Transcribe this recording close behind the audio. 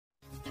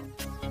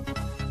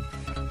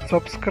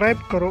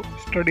Subscribe કરો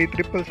study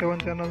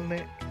 777 ચેનલને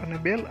અને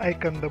બેલ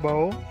આઇકન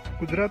દબાવો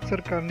ગુજરાત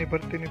સરકારની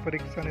ભરતીની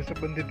પરીક્ષાની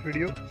સંબંધિત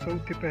વિડીયો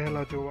સૌથી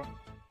પહેલા જોવા।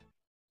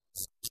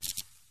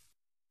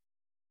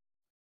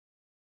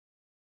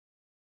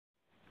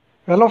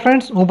 હેલો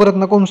ફ્રેન્ડ્સ, હું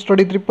ભરત નકોમ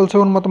સ્ટડી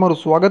 777માં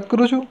તમારું સ્વાગત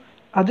કરું છું।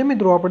 આજે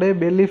મિત્રો આપણે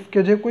બેલીફ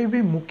કે જે કોઈ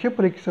બી મુખ્ય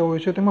પરીક્ષા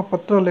હોય છે તેમાં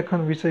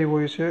પત્રલેખન વિષય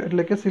હોય છે,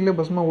 એટલે કે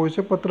સિલેબસમાં હોય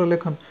છે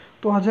પત્રલેખન।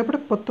 તો આજે આપણે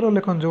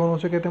પત્રલેખન જોવાનું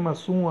છે કે તેમાં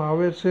શું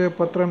આવે છે,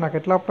 પત્રના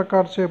કેટલા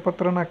પ્રકાર છે,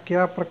 પત્રના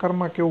કયા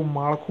પ્રકારમાં કેવું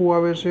માળખું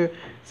આવે છે,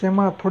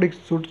 શેમાં થોડીક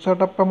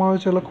છૂટછાટ આપવામાં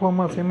આવે છે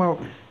લખવામાં, શેમાં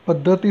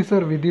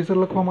પદ્ધતિસર વિધિસર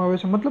લખવામાં આવે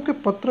છે। મતલબ કે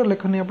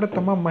પત્રલેખનની આપણે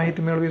તમામ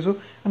માહિતી મેળવીશું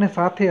અને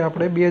સાથે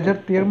આપણે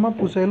 2013માં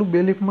પૂછાયેલું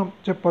બેલીફમાં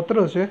જે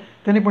પત્ર છે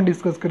તેની પણ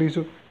ડિસ્કસ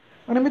કરીશું।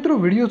 અને મિત્રો,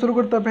 વિડીયો શરૂ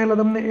કરતાં પહેલાં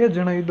તમને એ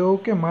જણાવી દઉં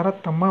કે મારા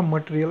તમામ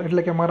મટીરિયલ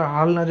એટલે કે મારા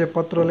હાલના જે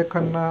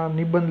પત્રલેખનના,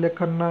 નિબંધ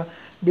લેખનના,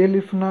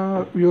 બેલીફના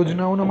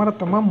યોજનાઓના મારા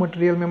તમામ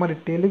મટીરિયલ મેં મારી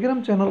ટેલિગ્રામ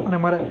ચેનલ અને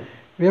મારા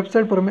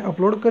વેબસાઇટ પર મેં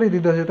અપલોડ કરી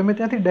દીધા છે। તમે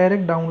ત્યાંથી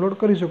ડાયરેક્ટ ડાઉનલોડ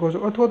કરી શકો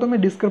છો અથવા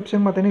તમે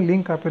ડિસ્ક્રિપ્શનમાં તેની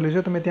લિંક આપેલી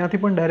છે, તમે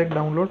ત્યાંથી પણ ડાયરેક્ટ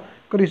ડાઉનલોડ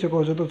કરી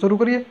શકો છો। તો શરૂ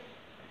કરીએ।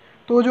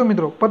 તો જો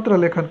મિત્રો,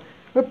 પત્રલેખન,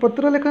 હવે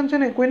પત્રલેખન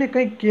છે ને કોઈને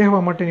કંઈક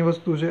કહેવા માટેની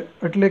વસ્તુ છે,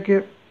 એટલે કે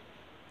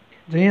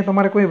અહીંયા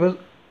તમારે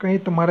કંઈ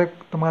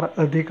તમારા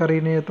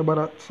અધિકારીને,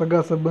 તમારા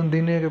સગા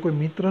સંબંધીને કે કોઈ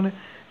મિત્રને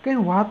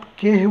કંઈ વાત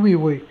કહેવી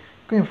હોય,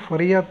 કંઈ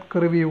ફરિયાદ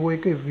કરવી હોય,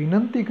 કંઈ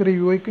વિનંતી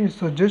કરવી હોય, કંઈ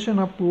સજેશન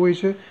આપવું હોય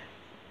છે,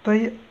 તો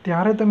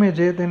ત્યારે તમે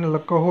જે તેને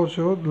કહો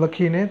છો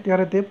લખીને,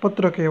 ત્યારે તે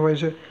પત્ર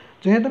કહેવાય છે।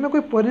 જ્યાં તમે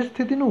કોઈ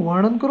પરિસ્થિતિનું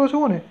વર્ણન કરો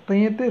છો ને, તો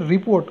અહીંયા તે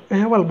રિપોર્ટ,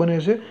 અહેવાલ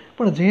બને છે।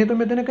 પણ જે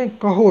તમે તેને કંઈ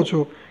કહો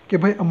છો કે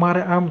ભાઈ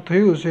અમારે આમ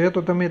થયું છે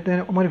તો તમે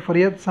તેને અમારી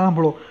ફરિયાદ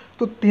સાંભળો,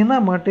 તો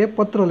તેના માટે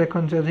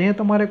પત્રલેખન છે। જ્યાં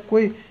તમારે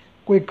કોઈ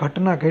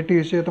ઘટના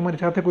ઘટી છે, તમારી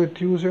સાથે કોઈ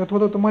થયું છે અથવા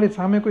તો તમારી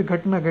સામે કોઈ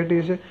ઘટના ઘટી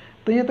છે,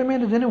 તો અહીંયા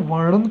તમે જેને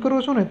વર્ણન કરો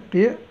છો ને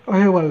તે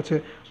અહેવાલ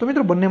છે। તો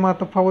મિત્રો, બંનેમાં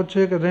તફાવત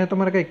છે કે જ્યાં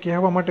તમારે કંઈ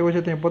કહેવા માટે હોય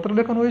છે ત્યાં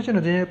પત્રલેખન હોય છે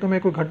ને જ્યાં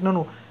તમે કોઈ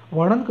ઘટનાનું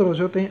વર્ણન કરો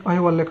છો ત્યાં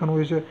અહેવાલ લેખન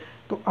હોય છે।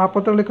 તો આ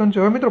પત્રલેખન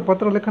છે। હવે મિત્રો,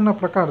 પત્રલેખનના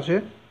પ્રકાર છે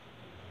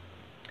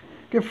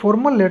કે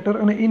ફોર્મલ લેટર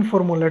અને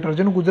ઇનફોર્મલ લેટર,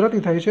 જેનું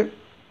ગુજરાતી થાય છે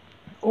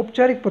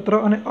ઔપચારિક પત્ર,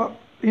 અને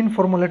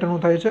ઇનફોર્મલ લેટરનું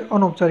થાય છે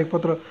અનૌપચારિક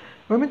પત્ર।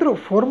 હવે મિત્રો,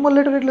 ફોર્મલ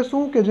લેટર એટલે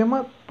શું કે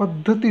જેમાં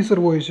પદ્ધતિસર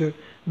હોય છે,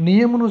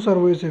 નિયમ અનુસાર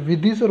હોય છે,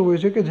 વિધિસર હોય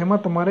છે, કે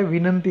જેમાં તમારે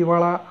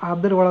વિનંતીવાળા,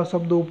 આદરવાળા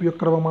શબ્દો ઉપયોગ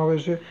કરવામાં આવે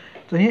છે।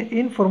 તો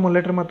અહીંયા ઇનફોર્મલ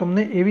લેટરમાં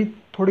તમને એવી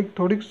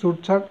થોડીક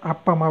છૂટછાટ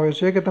આપવામાં આવે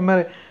છે કે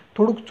તમારે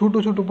થોડુંક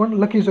છૂટું પણ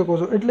લખી શકો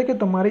છો, એટલે કે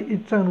તમારી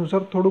ઈચ્છા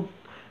અનુસાર થોડુંક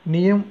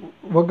નિયમ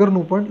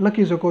વગરનું પણ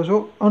લખી શકો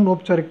છો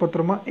અનૌપચારિક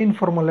પત્રમાં,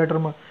 ઇનફોર્મલ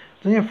લેટરમાં।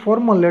 અહીંયા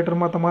ફોર્મલ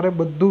લેટરમાં તમારે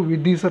બધું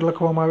વિધિસર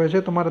લખવામાં આવે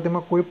છે, તમારે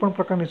તેમાં કોઈ પણ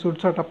પ્રકારની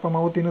છૂટછાટ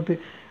આપવામાં આવતી નથી।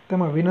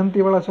 તેમાં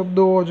વિનંતીવાળા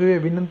શબ્દો હોવા જોઈએ,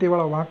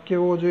 વિનંતીવાળા વાક્ય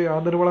હોવા જોઈએ,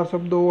 આદરવાળા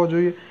શબ્દો હોવા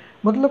જોઈએ,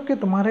 મતલબ કે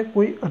તમારે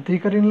કોઈ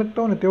અધિકારીને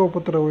લખતા હોય ને તેવો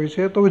પત્ર હોય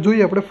છે। તો હવે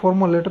જોઈએ આપણે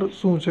ફોર્મલ લેટર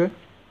શું છે।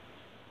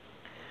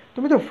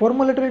 તો મિત્રો,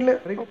 ફોર્મલ લેટર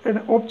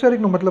એટલે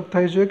ઔપચારિકનો મતલબ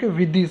થાય છે કે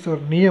વિધિસર,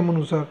 નિયમ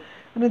અનુસાર,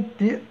 અને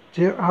તે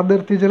જે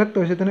આદરથી જે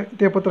લખતા હોય છે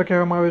તે પત્ર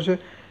કહેવામાં આવે છે।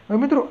 હવે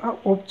મિત્રો, આ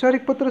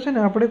ઔપચારિક પત્ર છે ને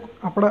આપણે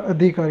આપણા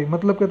અધિકારી,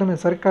 મતલબ કે તમે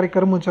સરકારી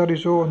કર્મચારી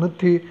છો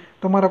નથી,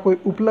 તમારા કોઈ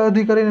ઉપલા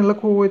અધિકારીને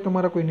લખવો હોય,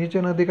 તમારા કોઈ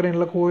નીચેના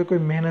અધિકારીને લખવો હોય,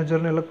 કોઈ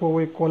મેનેજરને લખવો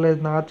હોય,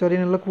 કોલેજના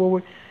આચાર્યને લખવો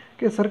હોય,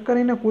 કે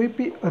સરકારીના કોઈ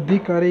બી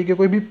અધિકારી કે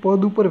કોઈ બી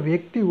પદ ઉપર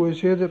વ્યક્તિ હોય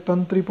છે, જે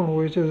તંત્રી પણ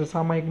હોય છે, જે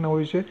સામાયિકના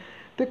હોય છે,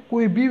 તે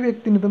કોઈ બી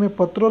વ્યક્તિને તમે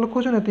પત્ર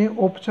લખો છો ને ત્યાં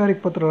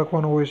ઔપચારિક પત્ર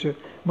લખવાનો હોય છે,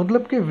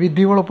 મતલબ કે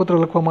વિધિવાળો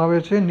પત્ર લખવામાં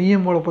આવે છે,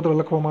 નિયમવાળો પત્ર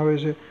લખવામાં આવે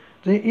છે।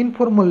 જે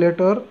ઇનફોર્મલ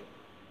લેટર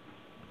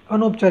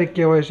અનૌપચારિક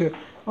કહેવાય છે।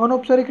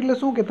 અનૌપચારિક એટલે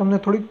શું કે તમને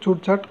થોડીક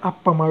છૂટછાટ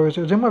આપવામાં આવે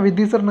છે, જેમાં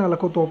વિધિસર ના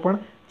લખો તો પણ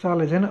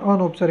ચાલે, જેને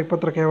અનૌપચારિક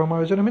પત્ર કહેવામાં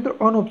આવે છે। અને મિત્રો,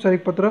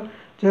 અનૌપચારિક પત્ર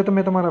જે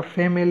તમે તમારા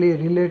ફેમિલી,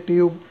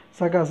 રિલેટિવ,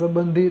 સગા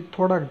સંબંધી,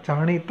 થોડાક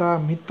જાણીતા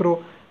મિત્રો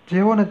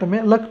જેઓને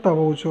તમે લખતા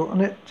હોવ છો,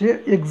 અને જે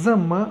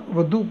એક્ઝામમાં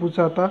વધુ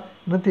પૂછાતા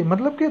નથી,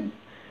 મતલબ કે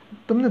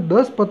તમને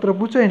 10 પત્ર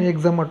પૂછાય ને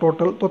એક્ઝામમાં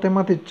ટોટલ, તો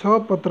તેમાંથી 6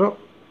 પત્ર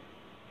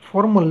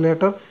ફોર્મલ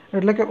લેટર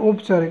એટલે કે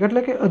ઔપચારિક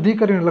એટલે કે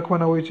અધિકારીને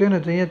લખવાના હોય છે, અને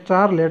અહીંયા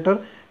 4 લેટર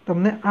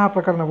તમને આ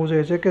પ્રકારના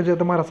પૂછાય છે કે જે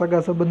તમારા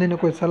સગા સંબંધીને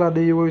કોઈ સલાહ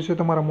દેવી હોય છે,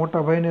 તમારા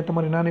મોટા ભાઈને,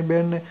 તમારી નાની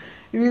બહેનને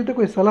એવી રીતે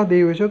કોઈ સલાહ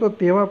દેવી હોય છે, તો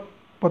તેવા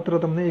પત્ર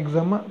તમને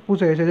એક્ઝામમાં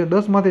પૂછાય છે। જે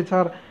 10માંથી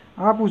 4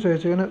 આ પૂછાય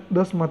છે અને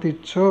 10માંથી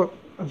 6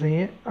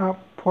 અહીંયા આ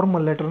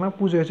ફોર્મલ લેટરના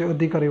પૂછાય છે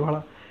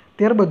અધિકારીવાળા।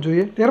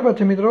 ત્યારબાદ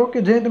છે મિત્રો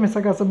કે જે તમે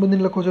સગા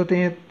સંબંધીને લખો છો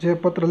તે જે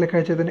પત્ર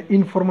લખાય છે તેને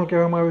ઇનફોર્મલ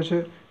કહેવામાં આવે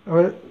છે।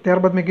 હવે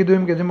ત્યારબાદ મેં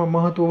કીધું એમ કે જેમાં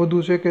મહત્વ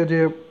વધુ છે, કે જે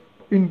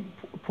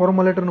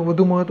ફોર્મલ લેટરનું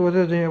વધુ મહત્વ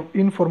છે, જે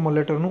ઇનફોર્મલ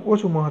લેટરનું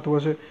ઓછું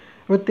મહત્વ છે।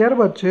 હવે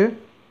ત્યારબાદ છે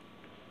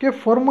કે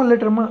ફોર્મલ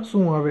લેટરમાં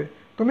શું આવે।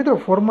 તો મિત્રો,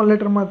 ફોર્મલ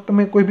લેટરમાં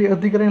તમે કોઈ બી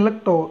અધિકારીને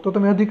લખતા હો તો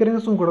તમે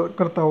અધિકારીને શું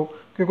કરતા હો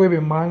કે કોઈ બી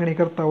માંગણી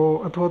કરતા હો,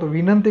 અથવા તો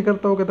વિનંતી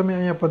કરતા હો કે તમે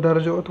અહીંયા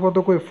પધારજો, અથવા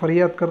તો કોઈ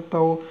ફરિયાદ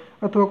કરતા હો,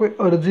 અથવા કોઈ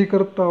અરજી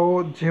કરતા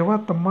હો, જેવા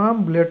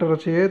તમામ લેટર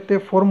છે તે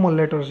ફોર્મલ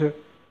લેટર છે।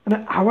 અને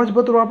આવા જ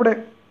પત્રો આપણે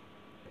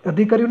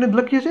અધિકારીઓને જ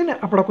લખીએ છીએ ને,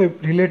 આપણા કોઈ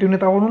રિલેટિવને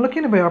તો આવવાનું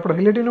લખીએ ને ભાઈ, આપણા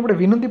રિલેટિવને આપણે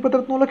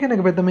વિનંતીપત્ર ન લખીએ ને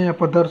કે ભાઈ તમે અહીંયા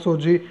પધારશો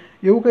જી,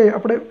 એવું કંઈ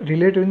આપણે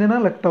રિલેટિવને ના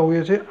લખતા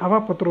હોઈએ છીએ.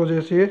 આવા પત્રો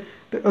જે છે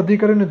તે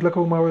અધિકારીઓને જ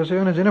લખવામાં આવે છે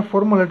અને જેને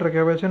ફોર્મલ લેટર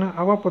કહેવાય છે. અને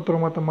આવા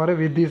પત્રોમાં તમારે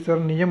વિધિસર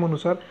નિયમ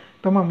અનુસાર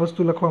તમામ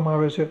વસ્તુ લખવામાં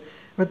આવે છે.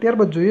 હવે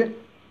ત્યારબાદ જોઈએ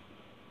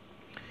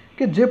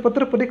કે જે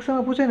પત્ર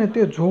પરીક્ષામાં પૂછે ને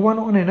તે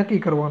જોવાનો અને નક્કી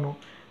કરવાનો.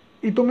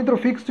 એ તો મિત્રો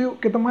ફિક્સ થયું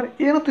કે તમારે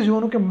એ નથી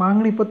જોવાનું કે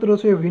માંગણી પત્ર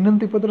છે,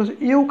 વિનંતી પત્ર છે,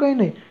 એવું કંઈ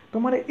નહીં.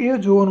 તમારે એ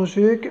જોવાનું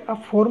છે કે આ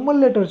ફોર્મલ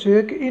લેટર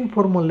છે કે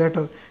ઇનફોર્મલ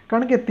લેટર,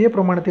 કારણ કે તે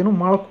પ્રમાણે તેનું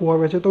માળખું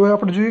આવે છે. તો હવે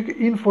આપણે જોઈએ કે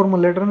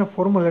ઇનફોર્મલ લેટર અને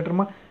ફોર્મલ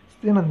લેટરમાં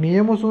તેના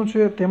નિયમો શું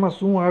છે, તેમાં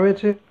શું આવે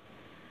છે.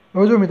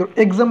 હવે જો મિત્રો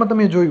એક્ઝામમાં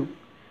તમે જોયું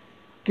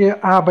કે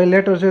આ ભાઈ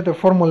લેટર છે તે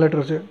ફોર્મલ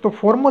લેટર છે, તો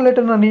ફોર્મલ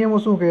લેટરના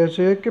નિયમો શું કહે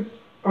છે કે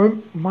હવે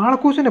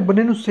માળખું છે ને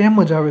બંનેનું સેમ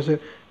જ આવે છે.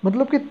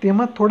 મતલબ કે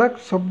તેમાં થોડાક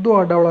શબ્દો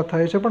આડાવડા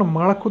થાય છે પણ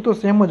માળખું તો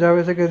સેમ જ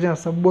આવે છે, કે જ્યાં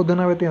સંબોધન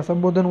આવે ત્યાં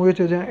સંબોધન હોય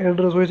છે, જ્યાં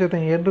એડ્રેસ હોય છે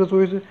ત્યાં એડ્રેસ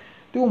હોય છે,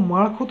 તેવું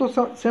માળખું તો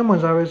સેમ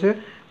જ આવે છે.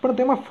 પણ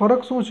તેમાં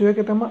ફરક શું છે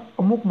કે તેમાં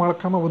અમુક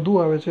માળખામાં વધુ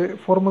આવે છે,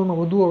 ફોર્મલમાં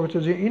વધુ આવે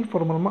છે, જે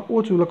ઇનફોર્મલમાં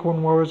ઓછું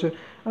લખવાનું આવે છે.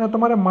 અને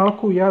તમારે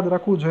માળખું યાદ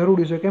રાખવું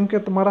જરૂરી છે, કેમ કે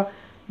તમારા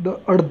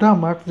અડધા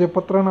માર્ક્સ જે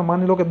પત્રના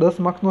માની લો કે 10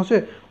 માર્ક્સનો છે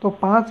તો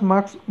 5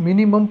 માર્ક્સ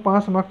મિનિમમ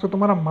 5 માર્ક્સ તો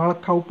તમારા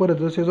માળખા ઉપર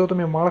જ હશે. જો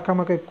તમે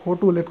માળખામાં કંઈ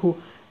ખોટું લખ્યું,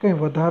 કંઈ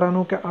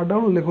વધારાનું કે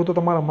આડાવડું લખ્યું તો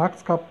તમારા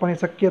માર્ક્સ કાપવાની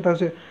શક્યતા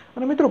છે.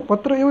 અને મિત્રો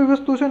પત્ર એવી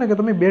વસ્તુ છે ને કે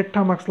તમે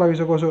બેઠા માર્ક્સ લાવી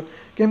શકો છો,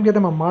 કેમ કે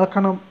તેમાં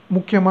માળખાના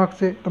મુખ્ય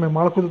માર્ક્સ છે. તમે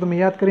માળખું તો તમે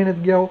યાદ કરીને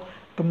જ ગયા હો.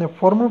 તમને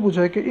ફોર્મલ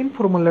પૂછાય કે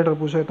ઇનફોર્મલ લેટર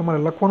પૂછાય, તમારે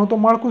લખવાનું તો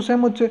માળખું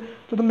સેમ જ છે,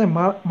 તો તમને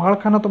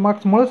માળખાના તો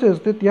માર્ક્સ મળશે જ.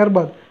 તે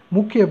ત્યારબાદ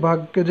મુખ્ય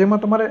ભાગ કે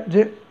જેમાં તમારે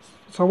જે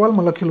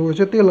સવાલમાં લખેલું હોય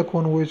છે તે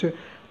લખવાનું હોય છે,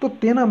 તો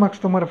તેના માર્ક્સ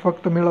તમારે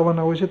ફક્ત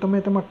મેળવવાના હોય છે. તમે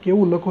તેમાં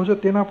કેવું લખો છો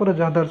તેના પર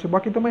જ આધાર છે,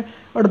 બાકી તમે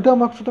અડધા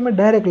માર્ક્સ તમે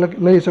ડાયરેક્ટ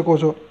લઈ શકો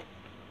છો.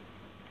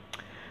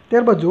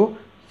 ત્યારબાદ જુઓ,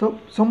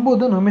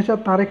 સંબોધન હંમેશા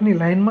તારીખની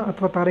લાઇનમાં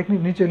અથવા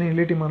તારીખની નીચેની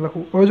લીટીમાં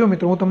લખવું. હવે જો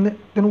મિત્રો હું તમને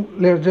તેનું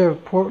જે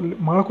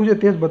માળખું છે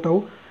તે જ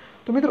બતાવું.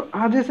 તો મિત્રો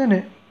આ જે છે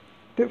ને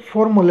તે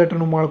ફોર્મલ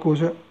લેટરનું માળખું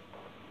છે.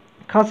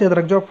 ખાસ યાદ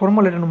રાખજો, આ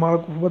ફોર્મલ લેટરનું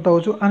માળખું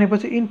બતાવું છું. આની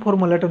પછી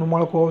ઇનફોર્મલ લેટરનું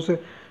માળખું આવશે.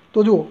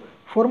 તો જુઓ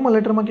ફોર્મલ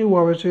લેટરમાં કેવું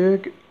આવે છે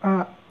કે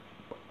આ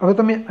હવે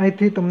તમે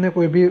અહીંથી તમને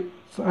કોઈ બી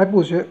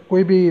આપ્યું છે,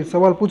 કોઈ બી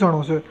સવાલ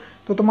પૂછાણો છે,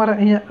 તો તમારે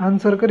અહીંયા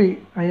આન્સર કરી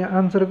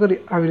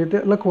આવી રીતે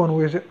લખવાનું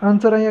હોય છે.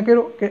 આન્સર અહીંયા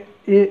કર્યો કે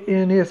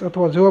ANS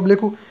અથવા જવાબ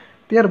લખ્યું,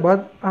 ત્યારબાદ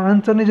આ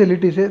આન્સરની જે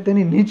લીટી છે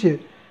તેની નીચે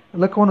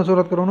લખવાનું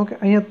શરૂઆત કરવાનું કે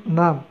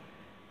અહીંયા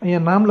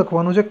નામ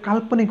લખવાનું છે.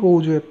 કાલ્પનિક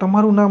હોવું જોઈએ,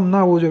 તમારું નામ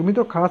ના હોવું જોઈએ.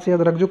 મિત્રો ખાસ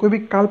યાદ રાખજો, કોઈ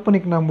બી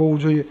કાલ્પનિક નામ હોવું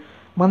જોઈએ.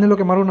 માની લો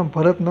કે મારું નામ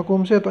ભરત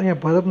નકુમ છે, તો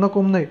અહીંયા ભરત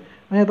નકુમ નહીં,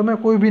 અહીંયા તમે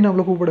કોઈ બી નામ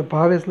લખવું પડે.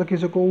 ભાવેશ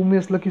લખી શકો,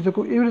 ઉમેશ લખી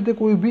શકો, એવી રીતે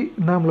કોઈ બી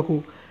નામ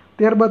લખવું.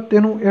 ત્યારબાદ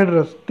તેનું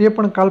એડ્રેસ તે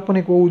પણ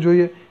કાલ્પનિક હોવું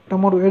જોઈએ,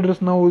 તમારું એડ્રેસ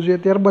ના હોવું જોઈએ.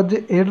 ત્યારબાદ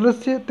જે એડ્રેસ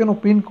છે તેનો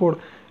પિનકોડ,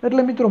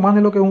 એટલે મિત્રો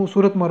માની લો કે હું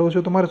સુરતમાં રહું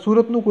છું, તો મારે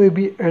સુરતનું કોઈ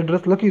બી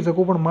એડ્રેસ લખી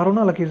શકું પણ મારું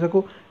ના લખી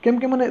શકું, કેમ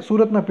કે મને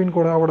સુરતના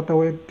પિનકોડ આવડતા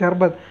હોય.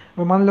 ત્યારબાદ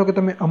માની લો કે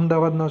તમે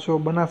અમદાવાદના છો,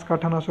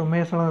 બનાસકાંઠાના છો,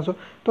 મહેસાણા છો,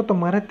 તો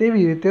તમારે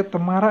તેવી રીતે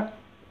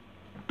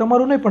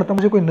તમારું નહીં પણ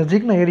તમે જે કોઈ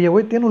નજીકના એરિયા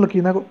હોય તેનું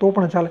લખી નાખો તો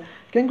પણ ચાલે,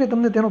 કેમ કે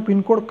તમને તેનો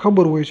પિનકોડ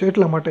ખબર હોય છે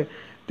એટલા માટે.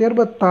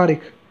 ત્યારબાદ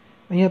તારીખ,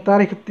 અહીંયા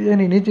તારીખ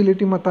એની નીચે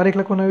લીટીમાં તારીખ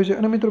લખવાની આવી છે.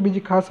 અને મિત્રો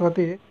બીજી ખાસ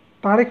વાત એ,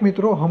 તારીખ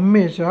મિત્રો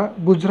હંમેશા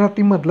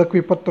ગુજરાતીમાં જ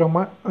લખવી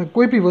પત્રમાં.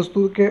 કોઈ બી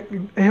વસ્તુ કે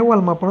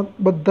અહેવાલમાં પણ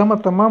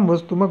બધામાં તમામ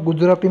વસ્તુમાં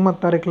ગુજરાતીમાં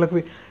જ તારીખ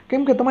લખવી,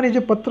 કેમ કે તમારી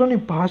જે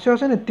પત્રની ભાષા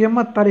છે ને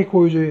તેમાં જ તારીખ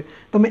હોવી જોઈએ.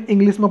 તમે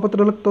ઇંગ્લિશમાં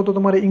પત્ર લખતો તો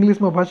તમારે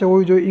ઇંગ્લિશમાં ભાષા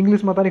હોવી જોઈએ,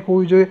 ઇંગ્લિશમાં તારીખ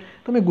હોવી જોઈએ.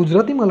 તમે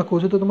ગુજરાતીમાં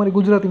લખો છો તો તમારી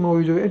ગુજરાતીમાં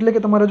હોવી જોઈએ. એટલે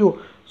કે તમારે જો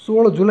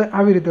 16 જુલાઈ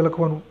આવી રીતે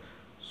લખવાનું,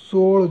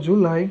 16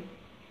 જુલાઈ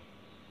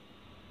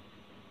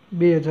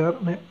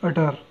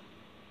 2018.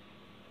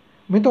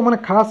 મિત્રો મને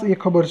ખાસ એ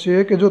ખબર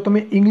છે કે જો તમે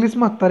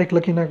ઇંગ્લિશમાં તારીખ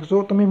લખી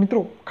નાખશો, તમે મિત્રો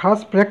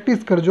ખાસ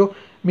પ્રેક્ટિસ કરજો.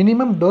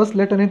 મિનિમમ 10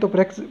 લેટરની તો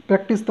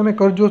પ્રેક્ટિસ તમે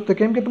કરજો જ,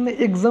 કેમ કે તમને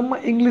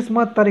એક્ઝામમાં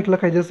ઇંગ્લિશમાં જ તારીખ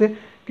લખાઈ જશે.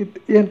 કે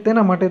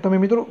તેના માટે તમે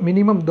મિત્રો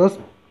મિનિમમ 10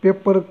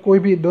 પેપર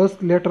કોઈ બી 10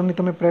 લેટરની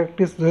તમે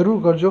પ્રેક્ટિસ જરૂર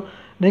કરજો.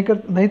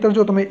 નહીંતર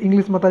જો તમે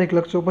ઇંગ્લિશમાં તારીખ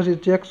લખશો પછી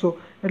ચેકશો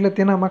એટલે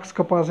તેના માર્ક્સ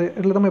કપાશે.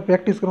 એટલે તમે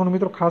પ્રેક્ટિસ કરવાનું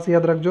મિત્રો ખાસ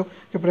યાદ રાખજો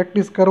કે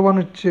પ્રેક્ટિસ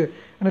કરવાનું જ છે.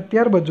 અને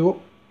ત્યારબાદ જો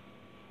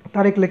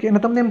તારીખ લખી અને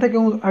તમને એમ થાય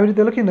કે હું આવી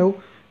રીતે લખી દઉં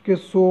કે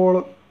 16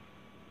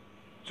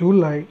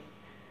 જુલાઈ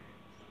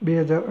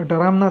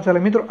 2018, આમ ના ચાલે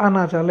મિત્રો, આ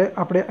ના ચાલે.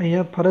 આપણે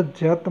અહીંયા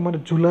ફરજિયાત તમારે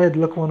જુલાઈ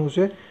જ લખવાનું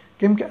છે,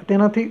 કેમ કે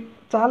તેનાથી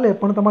ચાલે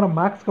પણ તમારા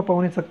માર્ક્સ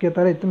કપાવવાની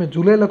શક્યતા રહે. તમે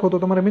જુલાઈ લખો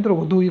તો તમારે મિત્રો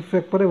વધુ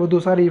ઇફેક્ટ પડે,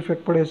 વધુ સારી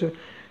ઇફેક્ટ પડે છે.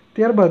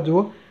 ત્યારબાદ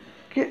જુઓ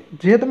કે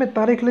જે તમે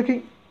તારીખ લખી,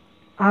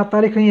 આ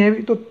તારીખ અહીં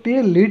આવી, તો તે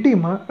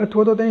લીટીમાં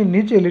અથવા તો તેની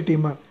નીચે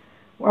લીટીમાં,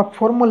 આ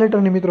ફોર્મલ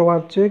લેટરની મિત્રો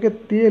વાત છે કે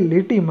તે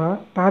લીટીમાં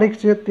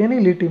તારીખ છે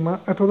તેની લીટીમાં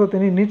અથવા તો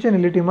તેની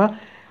નીચેની લીટીમાં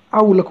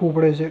આવું લખવું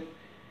પડે છે.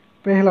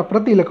 પહેલાં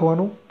પ્રતિ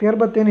લખવાનું,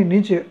 ત્યારબાદ તેની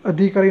નીચે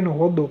અધિકારીનો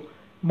હોદ્દો.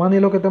 માની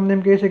લો કે તમને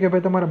એમ કહે છે કે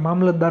ભાઈ તમારે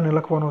મામલતદારને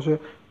લખવાનો છે,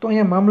 તો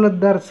અહીંયા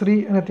મામલતદાર શ્રી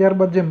અને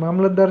ત્યારબાદ જે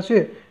મામલતદાર છે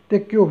તે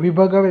કયો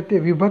વિભાગ આવે તે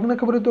વિભાગને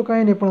ખબર હોય તો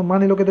કાંઈ નહીં, પણ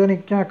માની લો કે તેની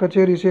ક્યાં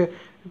કચેરી છે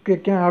કે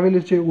ક્યાં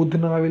આવેલી છે,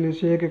 ઉધના આવેલી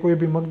છે કે કોઈ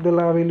બી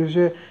મગદલા આવેલી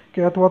છે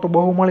કે અથવા તો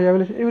બહુમાળી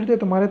આવેલી છે, એવી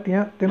રીતે તમારે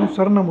ત્યાં તેનું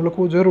સરનામું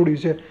લખવું જરૂરી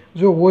છે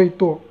જો હોય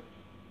તો.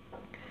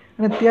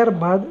 અને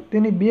ત્યારબાદ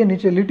તેની બે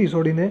નીચે લીટી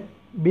છોડીને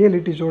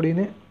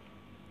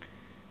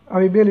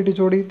આવી બે લીટી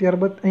છોડી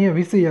ત્યારબાદ અહીંયા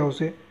વિષય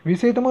આવશે.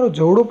 વિષય તમારો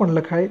જવડો પણ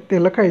લખાય તે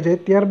લખાઈ જાય.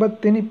 ત્યારબાદ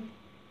તેની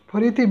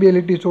ફરીથી બે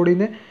લીટી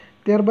છોડીને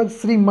ત્યારબાદ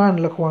શ્રીમાન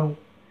લખવાનું.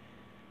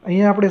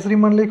 અહીંયા આપણે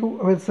શ્રીમાન લખ્યું.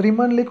 હવે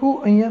શ્રીમાન લખ્યું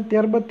અહીંયા,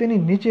 ત્યારબાદ તેની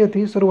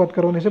નીચેથી શરૂઆત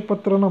કરવાની છે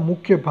પત્રના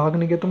મુખ્ય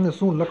ભાગની, કે તમને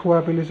શું લખવા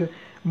આપેલું છે.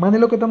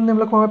 માની લો કે તમને એમ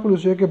લખવા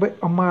આપેલું છે કે ભાઈ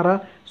અમારા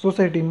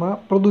સોસાયટીમાં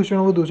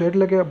પ્રદૂષણ વધુ છે,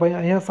 એટલે કે ભાઈ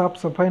અહીંયા સાફ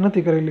સફાઈ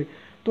નથી કરેલી,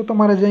 તો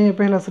તમારે જે અહીંયા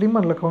પહેલાં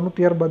શ્રીમાન લખવાનું,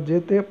 ત્યારબાદ જે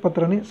તે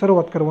પત્રની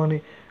શરૂઆત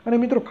કરવાની. અને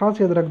મિત્રો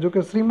ખાસ યાદ રાખજો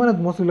કે શ્રીમાન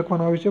જ મોસ્ટલી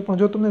લખવાનું આવે છે,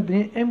 પણ જો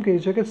તમને એમ કહે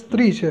છે કે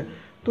સ્ત્રી છે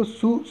તો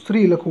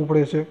શ્રી લખવું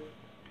પડે છે.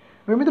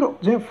 હવે મિત્રો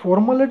જે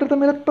ફોર્મલ લેટર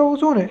તમે લખતા હો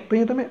છો ને, તો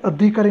અહીંયા તમે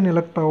અધિકારીને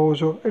લખતા હોવ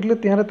છો, એટલે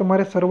ત્યારે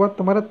તમારે શરૂઆત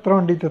તમારે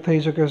 3 રીતે થઈ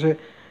શકે છે,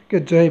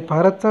 કે જય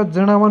ભારત સાથ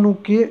જણાવવાનું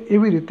કે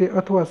એવી રીતે,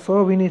 અથવા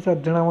સવિનય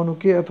સાથ જણાવવાનું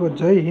કે, અથવા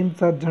જય હિન્દ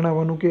સાથ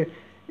જણાવવાનું કે,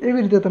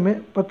 એવી રીતે તમે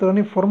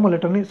પત્રની ફોર્મલ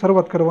લેટરની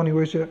શરૂઆત કરવાની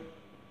હોય છે.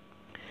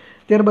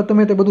 ત્યારબાદ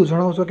તમે તે બધું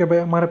જણાવશો કે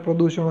ભાઈ અમારે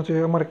પ્રદૂષણ છે,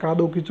 અમારે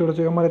કાદવ કીચડ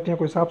છે, અમારે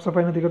ત્યાં કોઈ સાફ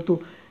સફાઈ નથી કરતું,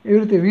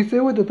 એવી રીતે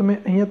વિષય હોય તો તમે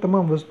અહીંયા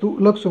તમામ વસ્તુ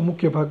લખશો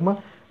મુખ્ય ભાગમાં.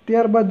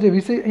 ત્યારબાદ જે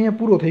વિષય અહીંયા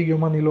પૂરો થઈ ગયો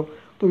માની લો,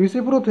 તો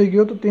વિષય પૂરો થઈ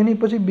ગયો તો તેની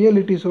પછી બે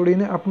લીટી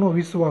છોડીને આપનો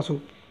વિશ્વાસુ,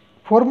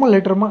 ફોર્મલ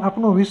લેટરમાં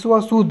આપનો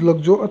વિશ્વાસુ જ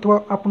લખજો,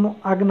 અથવા આપનો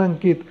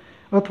આજ્ઞાંકિત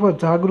અથવા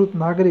જાગૃત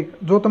નાગરિક.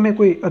 જો તમે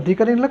કોઈ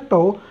અધિકારીને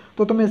લખતા હો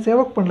તો તમે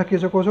સેવક પણ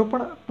લખી શકો છો,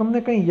 પણ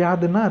તમને કંઈ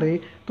યાદ ના રહે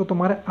તો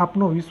તમારે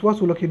આપનો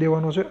વિશ્વાસુ લખી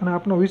દેવાનો છે. અને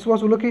આપનો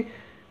વિશ્વાસુ લખી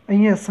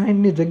અહીંયા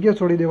સાઇનની જગ્યા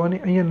છોડી દેવાની,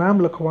 અહીંયા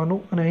નામ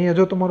લખવાનું, અને અહીંયા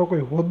જો તમારો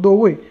કોઈ હોદ્દો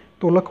હોય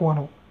તો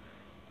લખવાનો.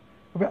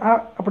 હવે આ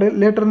આપણે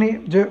લેટરની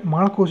જે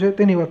માળખું છે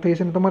તેની વાત થઈ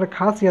છે, અને તમારે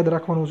ખાસ યાદ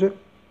રાખવાનું છે.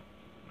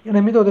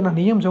 અને મિત્રો તેના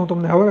નિયમ છે હું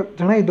તમને હવે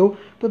જણાવી દઉં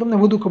તો તમને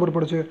વધુ ખબર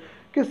પડશે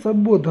કે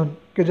સંબોધન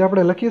કે જે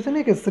આપણે લખીએ છીએ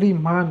ને કે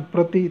શ્રીમાન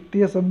પ્રતિ,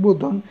 તે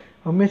સંબોધન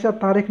હંમેશા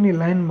તારીખની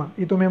લાઇનમાં,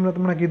 એ તો મેં એમને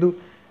તમને કીધું.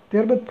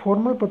 ત્યારબાદ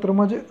ફોર્મલ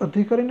પત્રમાં જે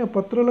અધિકારીને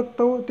પત્ર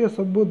લખતા હોય તે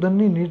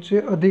સંબોધનની નીચે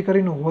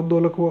અધિકારીનો હોદ્દો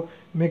લખવો.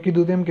 મેં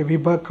કીધું તેમ કે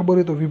વિભાગ ખબર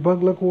હોય તો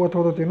વિભાગ લખવો,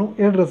 અથવા તો તેનું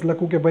એડ્રેસ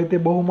લખવું કે ભાઈ તે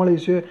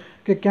બહુમળી છે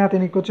કે ક્યાં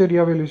તેની કચેરી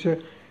આવેલી છે.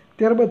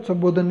 ત્યારબાદ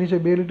સંબોધન નીચે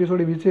બે લીટી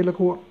છોડી વિષય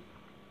લખવો,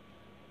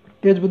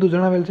 તે જ બધું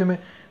જણાવેલ છે મેં.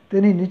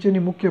 તેની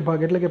નીચેની મુખ્ય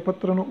ભાગ એટલે કે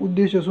પત્રનો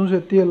ઉદ્દેશ્ય શું છે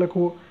તે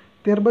લખવો.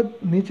 ત્યારબાદ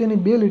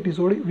નીચેની બે લીટી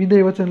છોડી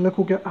વિદાય વચન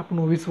લખવું કે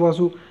આપનું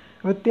વિશ્વાસુ.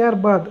 હવે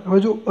ત્યારબાદ હવે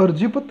જો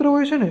અરજીપત્ર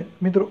હોય છે ને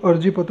મિત્રો,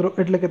 અરજીપત્ર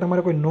એટલે કે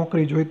તમારે કોઈ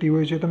નોકરી જોઈતી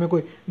હોય છે, તમે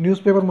કોઈ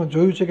ન્યૂઝપેપરમાં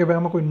જોયું છે કે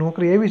ભાઈ આમાં કોઈ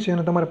નોકરી આવી છે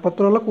અને તમારે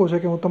પત્ર લખવો છે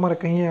કે હું તમારે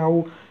કંઈ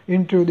આવું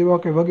ઇન્ટરવ્યૂ દેવા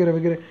કે વગેરે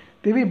વગેરે,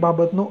 તેવી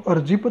બાબતનો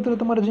અરજીપત્ર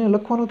તમારે જ્યાં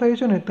લખવાનું થાય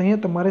છે ને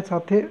ત્યાં તમારે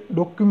સાથે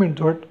ડોક્યુમેન્ટ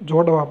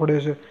જોડવા પડે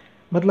છે.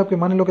 મતલબ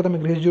કે માની લો કે તમે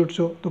ગ્રેજ્યુએટ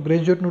છો તો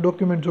ગ્રેજ્યુએટનું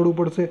ડોક્યુમેન્ટ જોડવું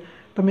પડશે.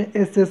 તમે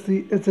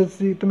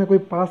એસએસસી તમે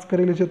કોઈ પાસ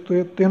કરેલી છે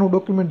તો તેનું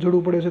ડોક્યુમેન્ટ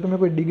જોડવું પડે છે. તમે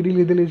કોઈ ડિગ્રી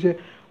લીધેલી છે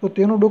તો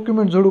તેનું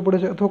ડોક્યુમેન્ટ જોડવું પડે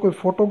છે, અથવા કોઈ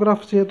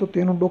ફોટોગ્રાફ છે તો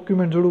તેનું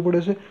ડોક્યુમેન્ટ જોડવું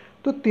પડે છે.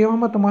 તો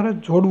તેવામાં તમારે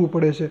જોડવું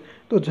પડે છે.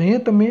 તો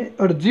જ્યાં તમે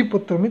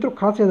અરજીપત્ર, મિત્રો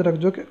ખાસ યાદ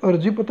રાખજો કે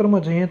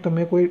અરજીપત્રમાં જ્યાં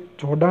તમે કોઈ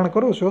જોડાણ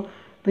કરો છો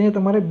ત્યાં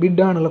તમારે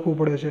બિડાણ લખવું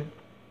પડે છે.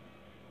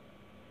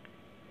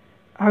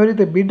 આવી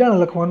રીતે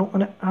બિડાણ લખવાનું,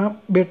 અને આ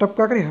 2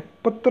 ટપકા કરી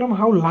પત્રમાં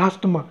હાવ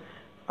લાસ્ટમાં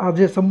આ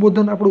જે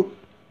સંબોધન આપણું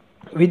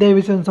વિદાય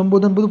વિશે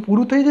સંબોધન બધું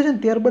પૂરું થઈ જશે ને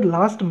ત્યારબાદ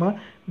લાસ્ટમાં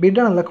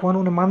બિડાણ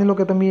લખવાનું. અને માની લો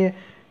કે તમે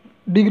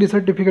ડિગ્રી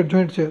સર્ટિફિકેટ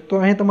જોઈન્ટ છે તો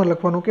અહીં તમારે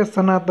લખવાનું કે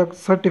સ્નાતક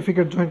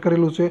સર્ટિફિકેટ જોઈન્ટ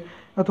કરેલું છે,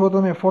 અથવા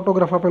તમે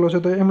ફોટોગ્રાફ આપેલો છે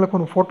તો એમ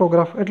લખવાનું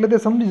ફોટોગ્રાફ. એટલે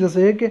તે સમજી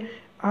જશે કે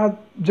આ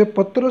જે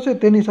પત્ર છે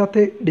તેની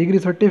સાથે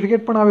ડિગ્રી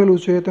સર્ટિફિકેટ પણ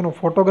આવેલું છે, તેનો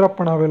ફોટોગ્રાફ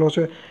પણ આવેલો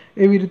છે,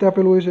 એવી રીતે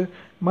આપેલું હોય છે.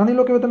 માની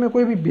લો કે તમે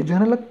કોઈ બી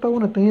બીજાને લખતા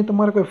હોય ને તો અહીં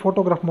તમારે કોઈ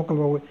ફોટોગ્રાફ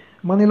મોકલવા હોય.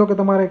 માની લો કે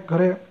તમારે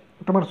ઘરે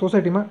તમારી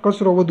સોસાયટીમાં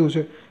કચરો વધુ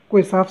છે,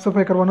 કોઈ સાફ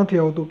સફાઈ કરવા નથી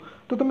આવતું,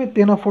 તો તમે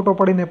તેના ફોટો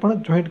પાડીને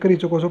પણ જોઈન્ટ કરી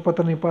શકો છો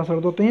પત્રની પાછળ.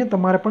 તો ત્યાં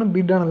તમારે પણ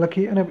બિડાણ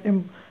લખી અને એમ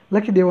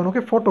લખી દેવાનું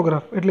કે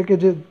ફોટોગ્રાફ, એટલે કે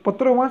જે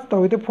પત્ર વાંચતા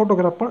હોય તે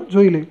ફોટોગ્રાફ પણ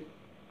જોઈ લે.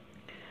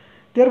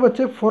 ત્યારબાદ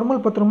છે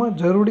ફોર્મલ પત્રમાં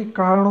જરૂરી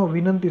કારણો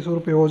વિનંતી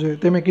સ્વરૂપે હોવો જોઈએ.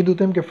 તે મેં કીધું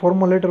તેમ કે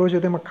ફોર્મલ લેટર હોય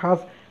છે તેમાં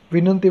ખાસ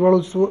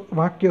વિનંતીવાળું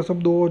વાક્ય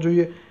શબ્દો હોવો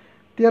જોઈએ.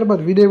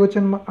 ત્યારબાદ વિદાય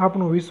વચનમાં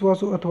આપનો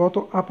વિશ્વાસુ અથવા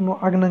તો આપનો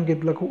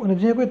આજ્ઞાંકિત લખવું. અને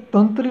જે કોઈ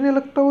તંત્રીને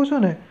લખતા હો છો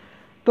ને,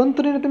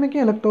 તંત્રીને તમે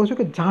ક્યાં લખતા હો છો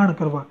કે જાણ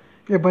કરવા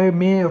કે ભાઈ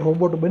મેં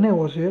રોબોટ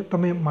બનાવ્યો છે,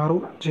 તમે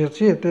મારું જે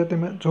છે તે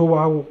તમે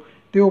જોવા આવો,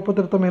 તેવો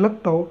પત્ર તમે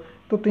લખતા હો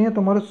તો ત્યાં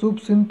તમારે શુભ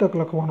ચિંતક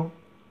લખવાનો.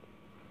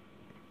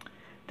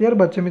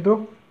 ત્યારબાદ છે મિત્રો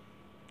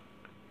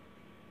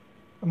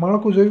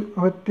માળખું જોયું.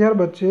 હવે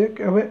ત્યારબાદ છે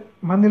કે હવે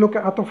માની લો કે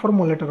આ તો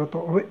ફોર્મલ લેટર હતો.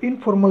 હવે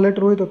ઇનફોર્મલ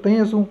લેટર હોય તો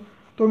ત્યાં શું,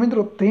 તો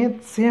મિત્રો ત્યાં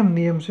સેમ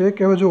નિયમ છે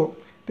કે હવે જો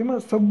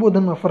તેમાં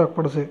સંબોધનમાં ફરક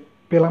પડશે.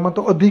 પહેલામાં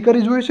તો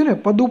અધિકારી જ હોય છે ને,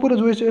 પદ ઉપર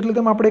જ હોય છે, એટલે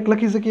તેમાં આપણે એક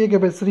લખી શકીએ કે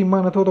ભાઈ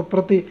શ્રીમાન અથવા તો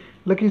પ્રતિ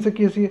લખી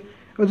શકીએ છીએ.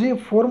 હજી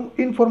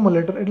ઇનફોર્મલ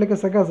લેટર એટલે કે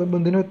સગા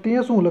સંબંધીને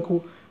ત્યાં શું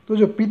લખવું, તો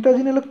જો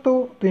પિતાજીને લખતા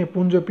હો ત્યાં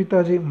પૂંજ્ય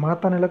પિતાજી,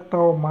 માતાને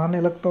લખતા હો, માને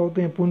લખતા હો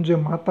ત્યાં પૂંજ્ય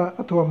માતા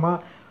અથવા મા,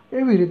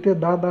 એવી રીતે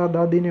દાદા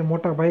દાદીને,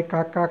 મોટા ભાઈ,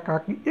 કાકા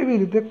કાકી, એવી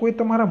રીતે કોઈ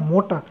તમારા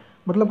મોટા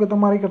મતલબ કે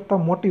તમારી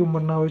કરતાં મોટી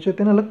ઉંમરના હોય છે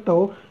તેને લખતા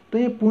હો તો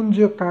એ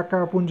પૂંજ્ય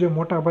કાકા, પૂંજ્ય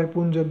મોટા ભાઈ,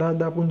 પૂંજ્ય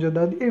દાદા, પૂંજ્ય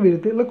દાદી, એવી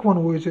રીતે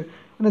લખવાનું હોય છે.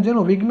 અને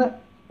જેનો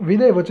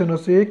વિદાય વચન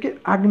હશે કે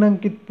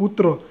આજ્ઞાંકિત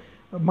પુત્ર,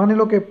 માની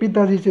લો કે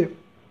પિતાજી છે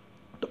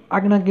તો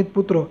આજ્ઞાંકિત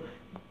પુત્ર,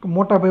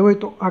 મોટા ભાઈ હોય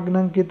તો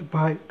આજ્ઞાંકિત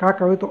ભાઈ,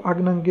 કાકા હોય તો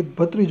આજ્ઞાંકિત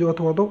ભત્રીજો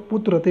અથવા તો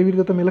પુત્ર, તેવી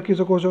રીતે તમે લખી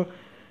શકો છો.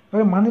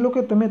 હવે માની લો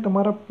કે તમે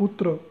તમારા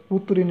પુત્ર,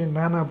 પુત્રીને,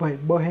 નાના ભાઈ,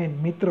 બહેન,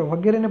 મિત્ર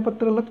વગેરેને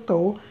પત્ર લખતા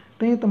હો,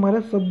 તો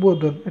તમારે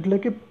સંબોધન એટલે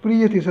કે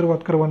પ્રિયથી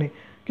શરૂઆત કરવાની,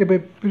 કે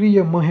ભાઈ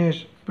પ્રિય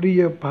મહેશ,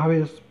 પ્રિય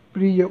ભાવેશ,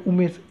 પ્રિય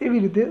ઉમેશ,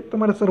 એવી રીતે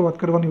તમારે શરૂઆત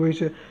કરવાની હોય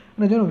છે.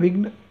 અને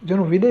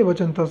જેનું વિદાય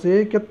વચન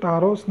થશે કે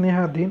તારો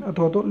સ્નેહાધીન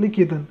અથવા તો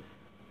લિખિતન.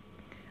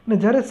 અને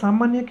જ્યારે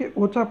સામાન્ય કે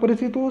ઓછા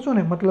પરિસ્થિતિઓ છો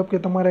ને, મતલબ કે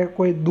તમારે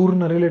કોઈ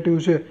દૂરના રિલેટિવ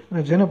છે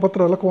અને જેને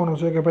પત્ર લખવાનો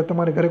છે, કે ભાઈ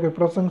તમારે ઘરે કોઈ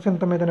પ્રસંગ છે ને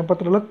તમે તેને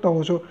પત્ર લખતા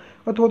હો છો,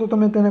 અથવા તો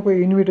તમે તેને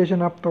કોઈ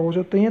ઇન્વિટેશન આપતા હો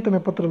છો, તો અહીંયા તમે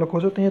પત્ર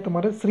લખો છો, ત્યાં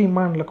તમારે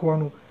શ્રીમાન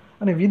લખવાનું.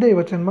 અને વિદાય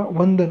વચનમાં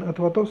વંદન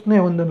અથવા તો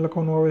સ્નેહવંદન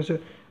લખવાનું આવે છે.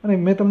 અને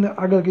મેં તમને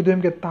આગળ કીધું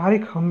એમ કે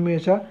તારીખ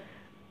હંમેશા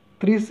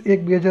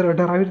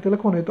 30/1/2018 આવી રીતે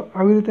લખવાનું હોય તો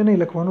આવી રીતે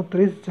નહીં લખવાનું,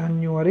 30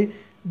 જાન્યુઆરી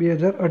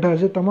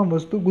 2018 છે. તમામ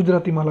વસ્તુ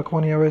ગુજરાતીમાં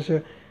લખવાની આવે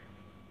છે.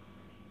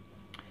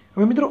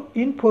 હવે મિત્રો,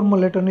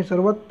 ઇનફોર્મલ લેટરની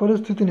શરૂઆત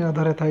પરિસ્થિતિને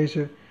આધારે થાય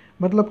છે.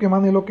 મતલબ કે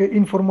માની લો કે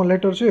ઇનફોર્મલ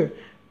લેટર છે,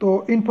 તો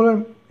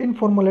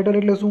ઇનફોર્મલ લેટર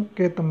એટલે શું,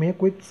 કે તમે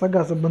કોઈ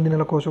સગા સંબંધીને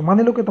લખો છો.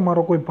 માની લો કે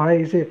તમારો કોઈ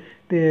ભાઈ છે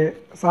તે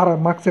સારા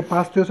માર્ક્સે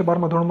પાસ થયો છે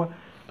 12મા ધોરણમાં,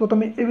 તો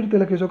તમે એવી રીતે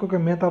લખી શકો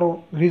કે મેં તારો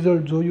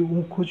રિઝલ્ટ જોયું,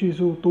 હું ખુશી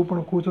છું, તું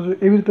પણ ખુશ છું,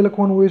 એવી રીતે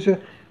લખવાનું હોય છે.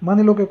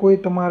 માની લો કે કોઈ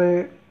તમારે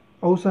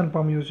અવસાન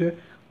પામ્યું છે,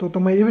 તો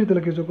તમે એવી રીતે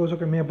લખી શકો છો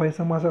કે મેં ભાઈ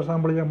સમાચાર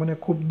સાંભળ્યા, મને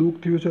ખૂબ દુઃખ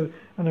થયું છે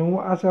અને હું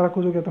આશા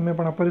રાખું છું કે તમે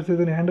પણ આ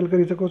પરિસ્થિતિને હેન્ડલ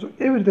કરી શકો છો.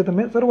 એવી રીતે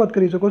તમે શરૂઆત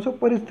કરી શકો છો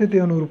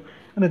પરિસ્થિતિ અનુરૂપ.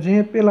 અને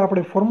જે પહેલાં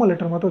આપણે ફોર્મલ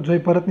લેટરમાં તો જય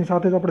ભારતની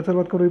સાથે જ આપણે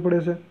શરૂઆત કરવી પડે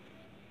છે.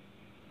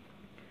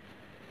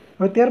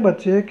 હવે ત્યારબાદ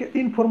છે કે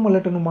ઇનફોર્મલ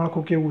લેટરનું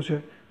માળખું કેવું છે.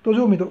 તો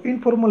જો મિત્રો,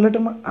 ઇનફોર્મલ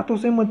લેટરમાં આ તો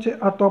સેમ જ છે,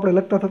 આ તો આપણે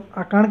લખતા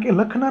થતા, કારણ કે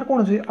લખનાર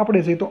કોણ છે,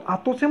 આપણે છે, તો આ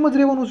તો સેમ જ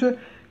રહેવાનું છે.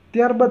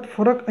 ત્યારબાદ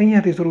ફરક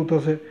અહીંયાથી શરૂ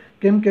થશે,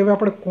 કેમ કે હવે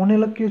આપણે કોને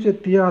લખીએ છીએ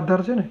તે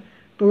આધાર છે ને.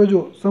 તો હવે જો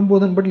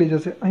સંબોધન બદલી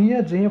જશે.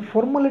 અહીંયા જે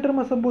ફોર્મલ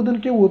લેટરમાં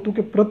સંબોધન કેવું હતું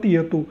કે પ્રતિ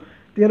હતું,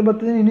 ત્યારબાદ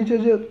તેની નીચે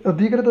જે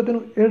અધિકારી હતા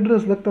તેનું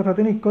એડ્રેસ લખતા હતા,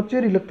 તેની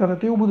કચેરી લખતા હતા,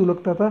 તેવું બધું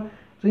લખતા હતા.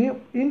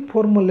 અહીંયા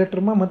ઇનફોર્મલ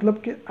લેટરમાં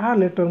મતલબ કે આ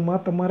લેટરમાં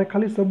તમારે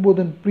ખાલી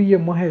સંબોધન પ્રિય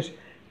મહેશ,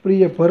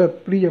 પ્રિય ભરત,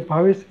 પ્રિય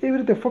ભાવેશ, એવી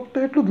રીતે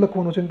ફક્ત એટલું જ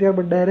લખવાનું છે.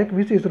 ત્યારબાદ ડાયરેક્ટ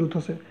વિષય શરૂ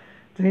થશે.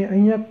 જે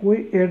અહીંયા કોઈ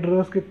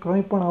એડ્રેસ કે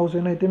કંઈ પણ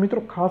આવશે નહીં, તે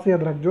મિત્રો ખાસ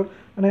યાદ રાખજો.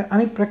 અને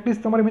આની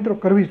પ્રેક્ટિસ તમારે મિત્રો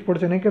કરવી જ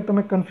પડશે, નહીં કે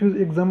તમે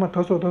કન્ફ્યુઝ એક્ઝામમાં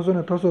થશો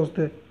ને થશો જ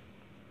તે.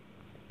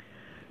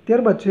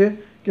 ત્યારબાદ છે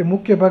કે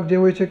મુખ્ય ભાગ જે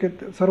હોય છે કે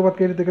શરૂઆત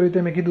કઈ રીતે કરવી,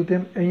 તે મેં કીધું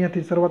તેમ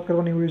અહીંયાથી શરૂઆત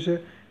કરવાની હોય છે.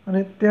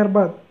 અને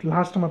ત્યારબાદ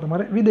લાસ્ટમાં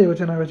તમારે વિદાય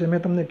વચન આવે છે.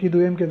 મેં તમને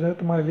કીધું એમ કે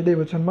તમારે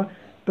વિદાય વચનમાં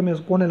તમે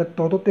કોને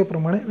લખતા હો તો તે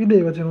પ્રમાણે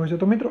વિદાય વચન હોય છે.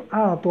 તો મિત્રો,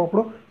 આ હતો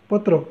આપણો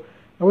પત્ર.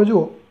 હવે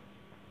જુઓ,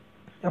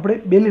 આપણે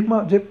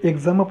બેલીફમાં જે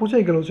એક્ઝામમાં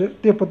પૂછાઈ ગયેલો છે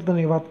તે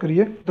પત્રની વાત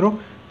કરીએ. મિત્રો,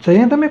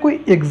 જ્યારે તમે કોઈ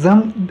એક્ઝામ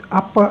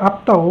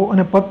આપતા હો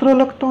અને પત્ર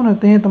લખતા હો ને,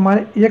 ત્યાં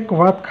તમારે એક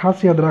વાત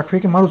ખાસ યાદ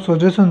રાખવી, કે મારું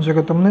સજેશન છે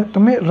કે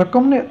તમે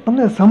રકમને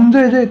તમને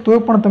સમજાઈ જાય તો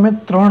પણ તમે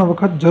 3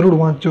 વખત જરૂર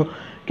વાંચજો.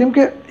 કેમ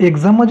કે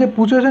એક્ઝામમાં જે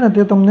પૂછે છે ને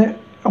તે તમને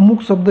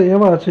અમુક શબ્દ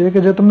એવા છે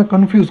કે જે તમને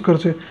કન્ફ્યુઝ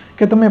કરશે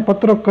કે તમે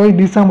પત્ર કઈ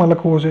દિશામાં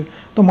લખવો છે.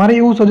 તો મારે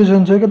એવું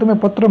સજેશન છે કે તમે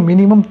પત્ર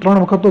મિનિમમ 3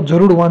 વખત તો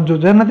જરૂર વાંચજો,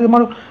 જેનાથી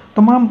તમારું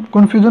તમામ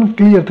કન્ફ્યુઝન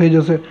ક્લિયર થઈ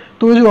જશે.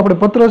 તો જો આપણે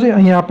પત્ર છે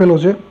અહીંયા આપેલો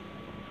છે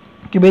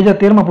કે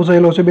 2013માં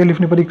પૂછાયેલો છે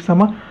બેલીફની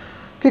પરીક્ષામાં,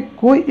 કે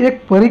કોઈ એક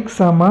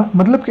પરીક્ષામાં,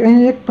 મતલબ કે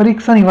અહીંયા એક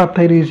પરીક્ષાની વાત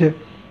થઈ રહી છે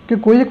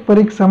કે કોઈ એક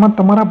પરીક્ષામાં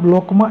તમારા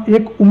બ્લોકમાં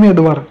એક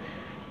ઉમેદવાર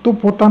તો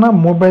પોતાના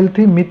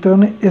મોબાઈલથી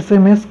મિત્રને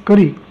SMS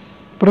કરી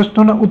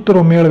પ્રશ્નોના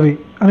ઉત્તરો મેળવી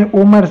અને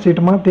ઓમાર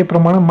શીટમાં તે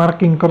પ્રમાણે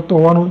માર્કિંગ કરતો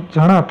હોવાનું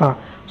જણાતા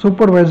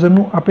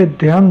સુપરવાઇઝરનું આપે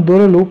ધ્યાન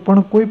દોરેલું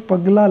પણ કોઈ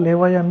પગલાં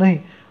લેવાયા નહીં.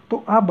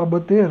 તો આ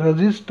બાબતે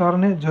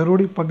રજિસ્ટ્રારને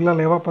જરૂરી પગલાં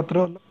લેવા પત્ર.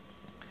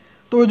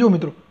 તો જો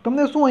મિત્રો,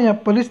 તમને શું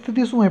અહીંયા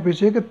પરિસ્થિતિ શું આપી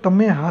છે કે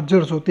તમે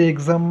હાજર છો તે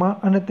એક્ઝામમાં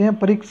અને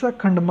ત્યાં પરીક્ષા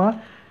ખંડમાં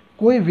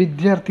કોઈ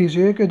વિદ્યાર્થી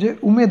છે કે જે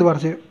ઉમેદવાર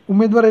છે,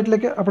 ઉમેદવાર એટલે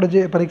કે આપણે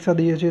જે પરીક્ષા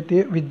દઈએ છીએ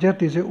તે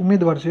વિદ્યાર્થી છે,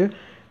 ઉમેદવાર છે,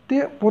 તે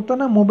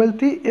પોતાના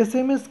મોબાઈલથી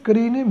SMS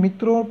કરીને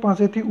મિત્રો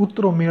પાસેથી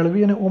ઉત્તરો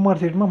મેળવી અને ઓમાર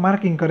શીટમાં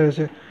માર્કિંગ કરે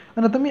છે.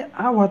 અને તમે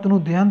આ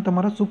વાતનું ધ્યાન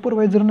તમારા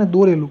સુપરવાઇઝરને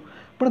દોરેલું,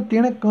 પણ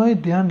તેણે કંઈ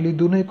ધ્યાન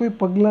લીધું નહીં, કોઈ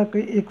પગલાં,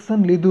 કંઈ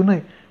એક્શન લીધું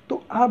નહીં.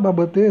 તો આ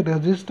બાબતે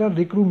રજિસ્ટ્રાર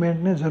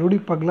રિક્રુટમેન્ટને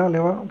જરૂરી પગલાં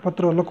લેવા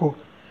પત્ર લખો.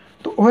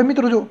 તો હવે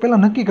મિત્રો, જો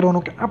પહેલાં નક્કી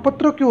કરવાનું કે આ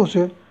પત્ર કયો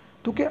છે,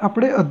 તો કે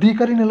આપણે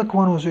અધિકારીને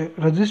લખવાનો છે,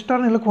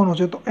 રજિસ્ટ્રારને લખવાનો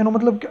છે. તો એનો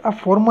મતલબ કે આ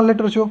ફોર્મલ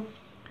લેટર છે.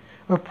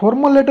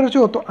 ફોર્મલ લેટર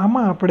છે તો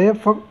આમાં આપણે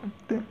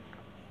ફક્ત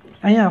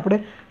અહીંયા આપણે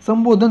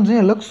સંબોધન જે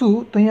લખશું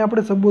તો અહીંયા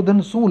આપણે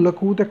સંબોધન શું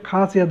લખવું તે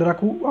ખાસ યાદ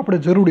રાખવું આપણે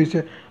જરૂરી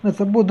છે. અને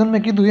સંબોધન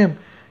મેં કીધું એમ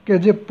કે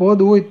જે પદ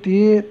હોય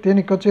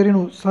તેની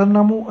કચેરીનું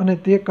સરનામું અને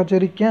તે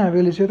કચેરી ક્યાં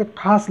આવેલી છે તે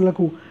ખાસ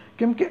લખવું.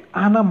 કેમ કે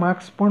આના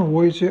માર્ક્સ પણ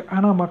હોય છે,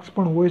 આના માર્ક્સ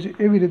પણ હોય છે.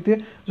 એવી રીતે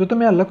જો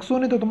તમે આ લખશો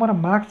નહીં તો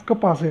તમારા માર્ક્સ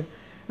કપાશે.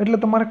 એટલે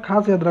તમારે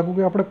ખાસ યાદ રાખવું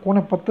કે આપણે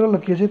કોને પત્ર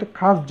લખીએ છીએ તે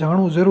ખાસ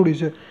જાણવું જરૂરી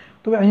છે.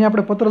 તો હવે અહીંયા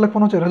આપણે પત્ર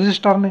લખવાનો છે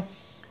રજિસ્ટ્રારને.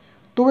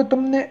 તો હવે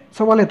તમને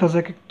સવાલ એ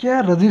થશે કે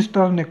કયા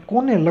રજિસ્ટ્રારને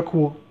કોને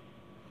લખવો,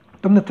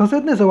 તમને થશે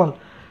જ ને સવાલ.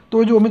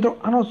 તો જો મિત્રો,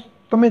 આનો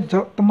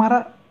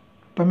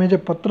તમે જે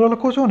પત્ર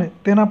લખો છો ને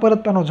તેના પર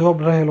જ આનો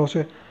જવાબ રહેલો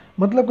છે.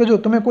 મતલબ કે જો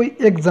તમે કોઈ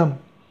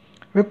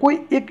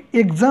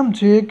એક્ઝામ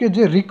છે કે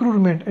જે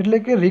રિક્રુટમેન્ટ એટલે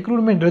કે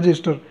રિક્રુટમેન્ટ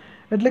રજિસ્ટર,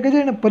 એટલે કે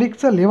જે એને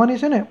પરીક્ષા લેવાની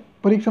છે ને,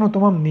 પરીક્ષાનું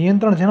તમામ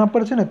નિયંત્રણ જેના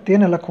પર છે ને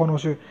તેને લખવાનું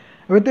છે.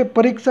 હવે તે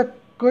પરીક્ષા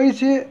કઈ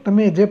છે,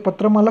 તમે જે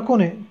પત્રમાં લખો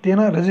ને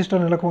તેના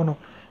રજિસ્ટરને લખવાનો.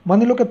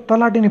 માની લો કે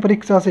તલાટીની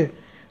પરીક્ષા છે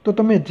તો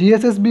તમે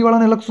જીએસએસબી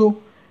વાળાને લખશો.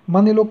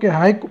 માની લો કે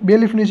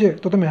બેલિફની છે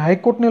તો તમે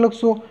હાઈકોર્ટને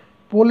લખશો.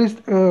 પોલીસ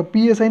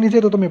પીએસઆઈની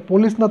છે તો તમે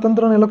પોલીસના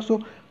તંત્રને લખશો.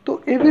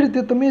 તો એવી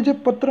રીતે તમે જે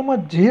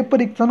પત્રમાં જે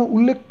પરીક્ષાનો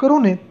ઉલ્લેખ કરો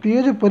ને તે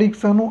જ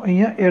પરીક્ષાનું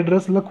અહીંયા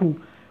એડ્રેસ લખવું.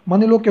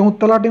 માની લો કે હું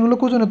તલાટીનું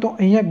લખું છું ને તો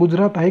અહીંયા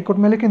ગુજરાત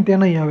હાઈકોર્ટમાં લખીને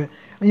ત્યાં નહીં આવે,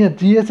 અહીંયા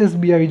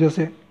જીએસએસબી આવી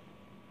જશે.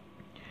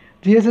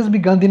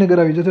 જીએસએસબી ગાંધીનગર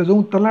આવી જશે. જો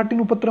હું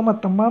તલાટીનું પત્રમાં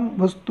તમામ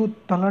વસ્તુ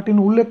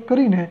તલાટીનો ઉલ્લેખ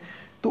કરીને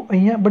તો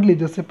અહીંયા બદલી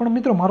જશે. પણ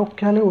મિત્રો મારો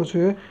ખ્યાલ એવો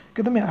છે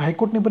કે તમે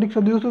હાઈકોર્ટની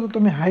પરીક્ષા દો છો તો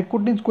તમે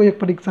હાઈકોર્ટની જ કોઈ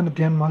એક પરીક્ષાને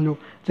ધ્યાનમાં લો,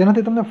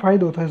 જેનાથી તમને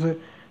ફાયદો થશે.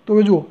 તો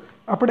હવે જુઓ,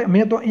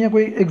 મેં તો અહીંયા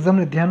કોઈ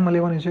એક્ઝામને ધ્યાનમાં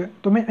લેવાની છે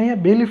તો મેં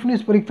અહીંયા બેલિફની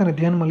જ પરીક્ષાને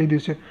ધ્યાનમાં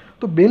લીધી છે.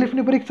 તો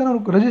બેલિફની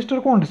પરીક્ષાનું રજિસ્ટર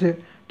કોણ છે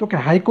તો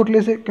કે હાઈકોર્ટ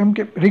લેશે. કેમ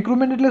કે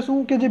રિક્રુટમેન્ટ એટલે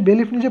શું કે જે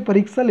બેલિફની જે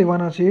પરીક્ષા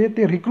લેવાના છે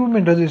તે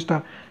રિક્રુટમેન્ટ રજિસ્ટર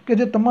કે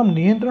જે તમામ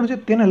નિયંત્રણ છે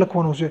તેને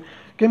લખવાનું છે.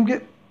 કેમ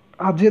કે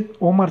આ જે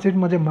ઓમાર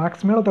સીટમાં જે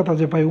માર્ક્સ મેળવતા હતા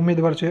જે ભાઈ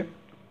ઉમેદવાર છે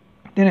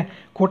તેને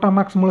ખોટા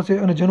માર્ક્સ મળશે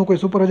અને જેનું કોઈ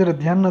સુપરવાઇઝરે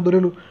ધ્યાન ન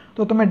દોરેલું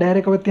તો તમે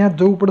ડાયરેક્ટ હવે ત્યાં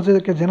જ જવું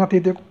પડશે કે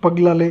જેનાથી તે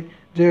પગલાં લે.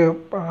 જે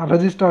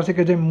રજિસ્ટ્રાર છે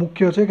કે જે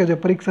મુખ્ય છે કે જે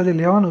પરીક્ષા જે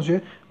લેવાનું છે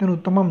તેનું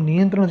તમામ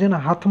નિયંત્રણ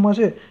જેના હાથમાં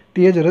છે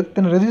તે જ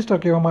તેને રજિસ્ટર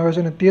કહેવામાં આવે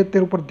છે અને તે જ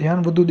તેના ઉપર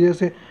ધ્યાન વધુ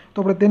દેશે.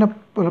 તો આપણે તેને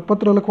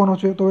પત્ર લખવાનો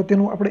છે તો હવે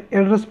તેનું આપણે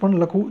એડ્રેસ પણ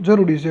લખવું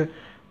જરૂરી છે.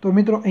 તો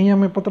મિત્રો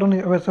અહીંયા મેં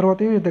પત્રની હવે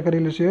શરૂઆત એવી રીતે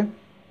કરેલી છે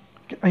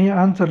કે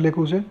અહીંયા આન્સર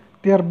લખ્યું છે.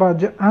 ત્યારબાદ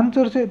જે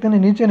આન્સર છે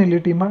તેની નીચેની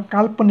લીટીમાં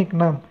કાલ્પનિક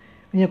નામ,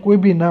 અહીંયા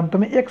કોઈ બી નામ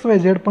તમે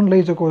XYZ પણ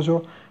લઈ શકો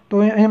છો.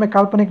 તો અહીંયા મેં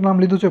કાલ્પનિક નામ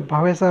લીધું છે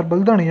ભાવેસાર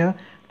બલદાણિયા.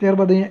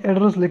 ત્યારબાદ અહીંયા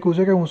એડ્રેસ લખ્યું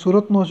છે કે હું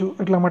સુરતનો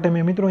છું એટલા માટે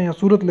મેં મિત્રો અહીંયા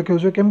સુરત લખ્યું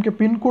છે. કેમ કે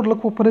પિનકોડ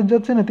લખવું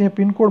ફરજિયાત છે ને, ત્યાં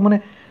પિનકોડ મને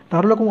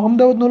ધારો લો હું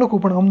અમદાવાદનો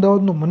લખું પણ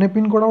અમદાવાદનો મને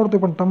પિનકોડ આવડતો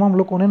હોય પણ તમામ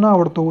લોકોને ના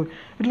આવડતો હોય,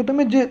 એટલે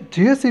તમે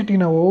જે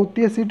સિટીના હોવ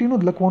તે સિટીનું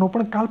જ લખવાનું,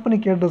 પણ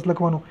કાલ્પનિક એડ્રેસ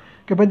લખવાનું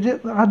કે ભાઈ જે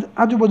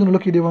આજુબાજુનું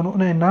લખી દેવાનું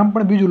અને નામ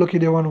પણ બીજું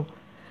લખી દેવાનું.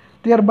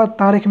 ત્યારબાદ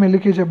તારીખ મેં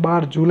લખી છે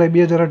 12 જુલાઈ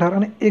 2018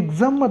 અને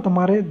એક્ઝામમાં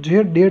તમારે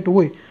જે ડેટ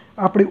હોય,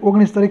 આપણી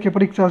 19 તારીખે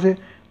પરીક્ષા છે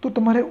તો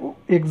તમારે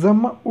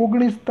એક્ઝામમાં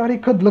 19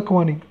 તારીખ જ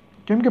લખવાની.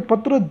 કેમ કે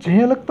પત્ર જે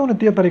લખતા હોય ને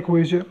તે તારીખ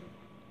હોય છે,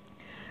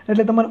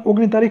 એટલે તમારે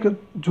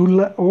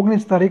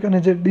 19 તારીખ અને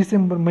જે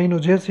ડિસેમ્બર મહિનો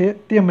જે છે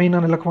તે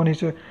મહિનાને લખવાની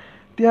છે.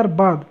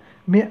 ત્યારબાદ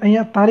મેં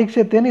અહીંયા તારીખ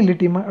છે તેની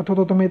લીટીમાં અથવા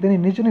તો તમે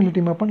તેની નીચેની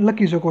લીટીમાં પણ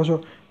લખી શકો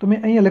છો. તો મેં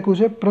અહીંયા લખ્યું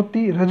છે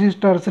પ્રતિ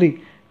રજિસ્ટ્રાર શ્રી,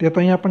 તે તો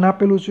અહીંયા પણ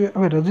આપેલું છે.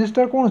 હવે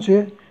રજિસ્ટ્રાર કોણ છે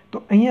તો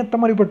અહીંયા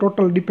તમારી ઉપર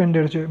ટોટલ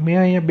ડિપેન્ડેડ છે. મેં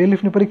અહીંયા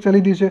બેલિફની પરીક્ષા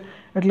લીધી છે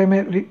એટલે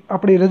મેં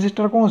આપણી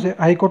રજિસ્ટ્રાર કોણ છે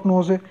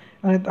હાઈકોર્ટનો હશે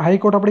અને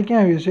હાઈકોર્ટ આપણે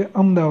ક્યાં આવી છે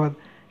અમદાવાદ.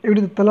 એવી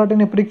રીતે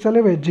તલાટીની પરીક્ષા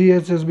લેવાય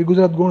જીએસએસબી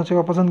ગુજરાત ગૌણ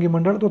સેવા પસંદગી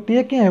મંડળ, તો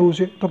તે ક્યાં આવ્યું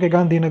છે તો કે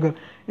ગાંધીનગર.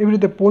 એવી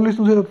રીતે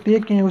પોલીસનું છે તો તે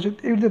ક્યાં આવ્યું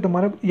છે, એવી રીતે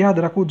તમારે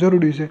યાદ રાખવું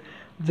જરૂરી છે.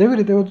 જેવી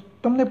રીતે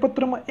તમને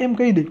પત્રમાં એમ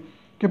કહી દે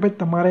કે ભાઈ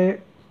તમારે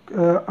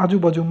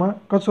આજુબાજુમાં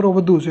કચરો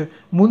વધુ છે,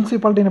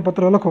 મ્યુનિસિપાલિટીને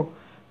પત્ર લખો.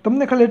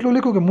 તમને ખાલી એટલું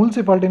લખ્યું કે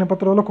મ્યુનિસિપાલિટીને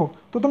પત્ર લખો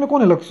તો તમે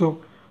કોને લખશો?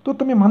 તો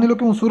તમે માની લો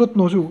કે હું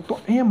સુરતનો છું તો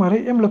અહીંયા મારે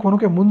એમ લખવાનું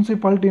કે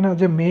મ્યુનિસિપાલિટીના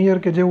જે મેયર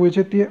કે જે હોય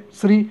છે તે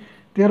શ્રી.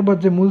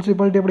 ત્યારબાદ જે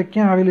મ્યુનિસિપાલિટી આપણે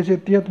ક્યાં આવેલી છે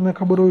તે તમને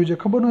ખબર હોવી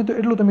જોઈએ. ખબર હોય તો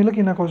એટલું તમે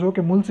લખી નાખો છો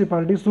કે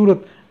મ્યુનિસિપાલિટી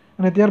સુરત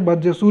અને ત્યારબાદ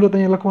જે સુરત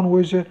અહીંયા લખવાનું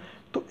હોય છે.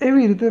 તો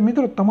એવી રીતે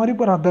મિત્રો તમારી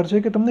પર આધાર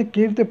છે કે તમને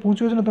કેવી રીતે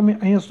પૂછ્યું છે ને તમે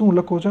અહીંયા શું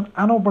લખો છો,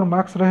 આનો પણ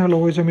માર્ક્સ રહેલો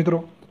હોય છે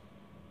મિત્રો.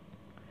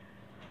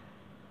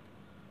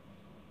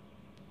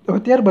 હવે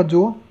ત્યારબાદ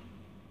જુઓ,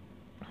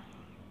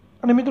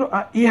 અને મિત્રો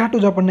આ એ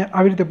હાટું જ આપણને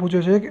આવી રીતે પૂછે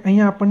છે કે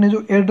અહીંયા આપણને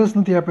જો એડ્રેસ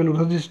નથી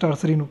આપેલું રજિસ્ટ્રાર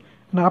શ્રીનું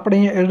અને આપણે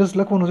અહીંયા એડ્રેસ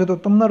લખવાનું છે તો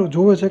તમારું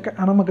જોવે છે કે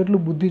આનામાં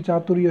કેટલું બુદ્ધિ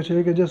ચાતુર્ય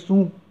છે કે જે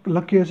શું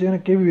લખીએ છીએ અને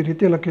કેવી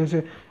રીતે લખીએ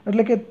છીએ,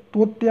 એટલે કે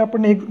તો તે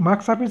આપણને એક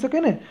માર્ક્સ આપી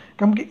શકે ને.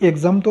 કેમ કે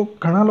એક્ઝામ તો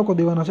ઘણા લોકો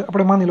દેવાના છે.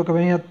 આપણે માની લો કે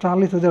અહીંયા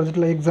 40,000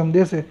 જેટલા એક્ઝામ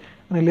દેશે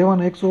અને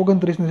લેવાના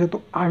 129 છે,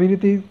 તો આવી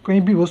રીતે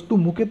કંઈ બી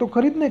વસ્તુ મૂકે તો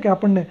ખરી જ ને કે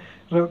આપણને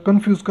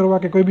કન્ફ્યુઝ કરવા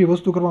કે કોઈ બી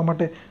વસ્તુ કરવા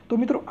માટે. તો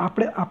મિત્રો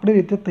આપણી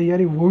રીતે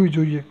તૈયારી હોવી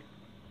જોઈએ.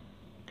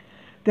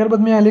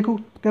 ત્યારબાદ મેં આ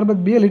લખ્યું. ત્યારબાદ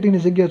 2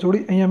 લીટીની જગ્યા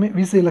છોડી અહીંયા મેં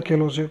વિષય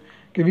લખેલો છે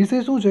કે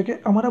વિષય શું છે કે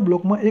અમારા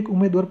બ્લોકમાં એક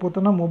ઉમેદવાર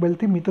પોતાના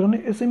મોબાઈલથી મિત્રને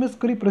SMS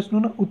કરી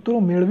પ્રશ્નોના ઉત્તરો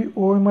મેળવી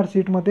OMR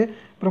શીટમાં તે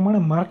પ્રમાણે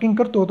માર્કિંગ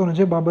કરતો હતો અને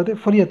જે બાબતે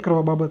ફરિયાદ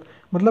કરવા બાબત,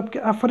 મતલબ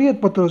કે આ ફરિયાદ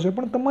પત્ર છે.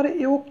 પણ તમારે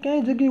એવો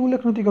ક્યાંય જગ્યાએ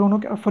ઉલ્લેખ નથી કરવાનો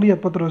કે આ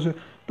ફરિયાદ પત્ર છે.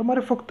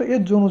 તમારે ફક્ત એ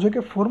જ જોવાનું છે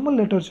કે ફોર્મલ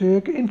લેટર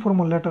છે કે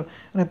ઇનફોર્મલ લેટર,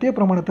 અને તે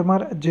પ્રમાણે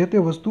તમારે જે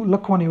તે વસ્તુ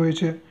લખવાની હોય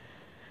છે.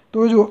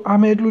 તો જો આ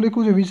મેં એટલું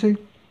લખ્યું છે વિષય.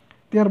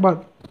 ત્યારબાદ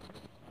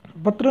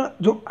પત્ર,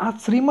 જો આ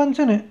શ્રીમાન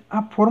છે ને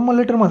આ ફોર્મલ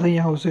લેટરમાં જ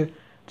અહીંયા આવશે.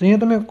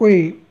 અહીંયા તમે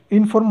કોઈ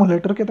ઇનફોર્મલ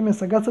લેટર કે તમે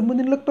સગા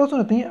સંબંધીને લખતા હશો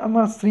ને ત્યાં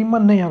આમાં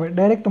શ્રીમાન નહીં આવે,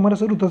 ડાયરેક્ટ તમારે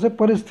શરૂ થશે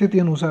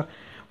પરિસ્થિતિ અનુસાર.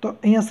 તો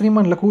અહીંયા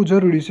શ્રીમાન લખવું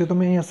જરૂરી છે.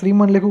 તમે અહીંયા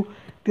શ્રીમાન લખ્યું.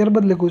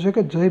 ત્યારબાદ લખ્યું છે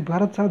કે જય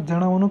ભારત સાથે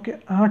જણાવવાનું કે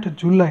 8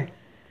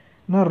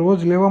 જુલાઈના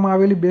રોજ લેવામાં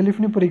આવેલી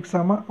બેલિફની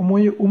પરીક્ષામાં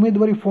અમોએ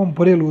ઉમેદવારી ફોર્મ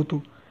ભરેલું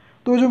હતું.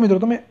 તો જો મિત્રો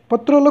તમે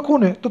પત્ર લખો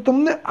ને તો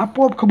તમને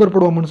આપોઆપ ખબર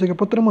પડવા મળશે કે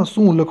પત્રમાં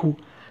શું લખવું.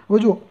 હવે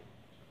જો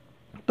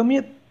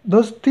તમે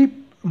 10 થી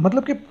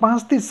મતલબ કે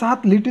 5 થી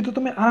 7 લીટી તો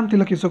તમે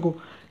આરામથી લખી શકો.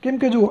 કેમ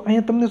કે જુઓ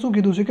અહીંયા તમને શું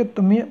કીધું છે કે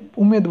તમે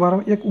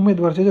એક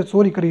ઉમેદવાર છે જે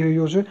ચોરી કરી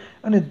રહ્યો છે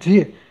અને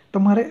જે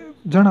તમારે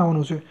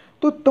જણાવવાનું છે,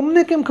 તો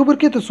તમને કેમ ખબર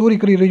કે તે ચોરી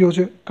કરી રહ્યો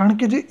છે? કારણ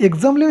કે જે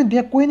એક્ઝામ લેવી ને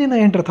ત્યાં કોઈને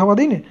ના એન્ટર થવા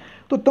દઈ ને,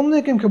 તો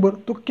તમને કેમ ખબર?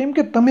 તો કેમ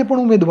કે તમે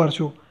પણ ઉમેદવાર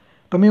છો.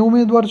 તમે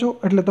ઉમેદવાર છો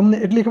એટલે તમને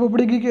એટલી ખબર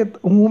પડી ગઈ કે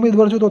હું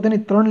ઉમેદવાર છું, તો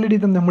તેની 3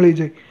 લીટી તમને મળી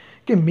જાય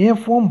કે મેં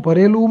ફોર્મ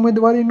ભરેલું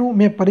ઉમેદવારીનું,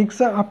 મેં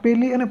પરીક્ષા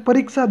આપેલી અને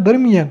પરીક્ષા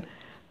દરમિયાન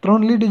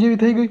 3 લીટી જેવી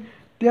થઈ ગઈ.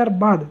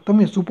 ત્યારબાદ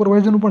તમે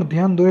સુપરવાઇઝરનું પણ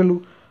ધ્યાન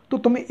દોરેલું. તો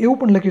તમે એવું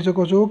પણ લખી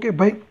શકો છો કે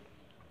ભાઈ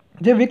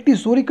જે વ્યક્તિ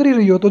ચોરી કરી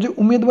રહ્યો હતો, જે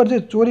ઉમેદવાર જે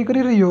ચોરી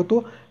કરી રહ્યો હતો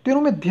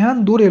તેનું મેં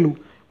ધ્યાન દોરેલું.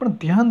 પણ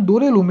ધ્યાન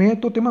દોરેલું મેં,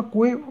 તો તેમાં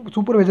કોઈ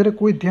સુપરવાઇઝરે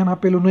કોઈ ધ્યાન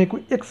આપેલું નહીં,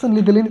 કોઈ એક્શન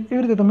લીધેલી નહીં.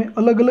 એવી રીતે તમે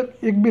અલગ અલગ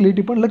 1-2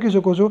 લીટી પણ લખી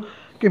શકો છો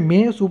કે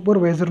મેં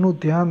સુપરવાઇઝરનું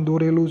ધ્યાન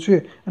દોરેલું છે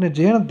અને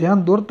જેણે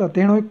ધ્યાન દોરતા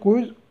તેણે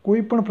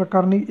કોઈ પણ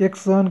પ્રકારની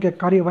એક્શન કે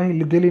કાર્યવાહી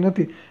લીધેલી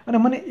નથી અને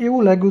મને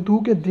એવું લાગ્યું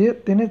હતું કે જે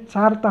તેને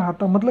ચારતા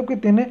હતા, મતલબ કે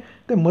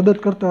તે મદદ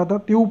કરતા હતા,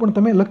 તેવું પણ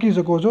તમે લખી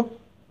શકો છો.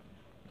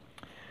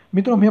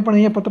 મિત્રો મેં પણ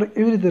અહીંયા પત્ર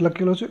એવી રીતે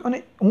લખેલો છે અને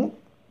હું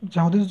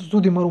જ્યાં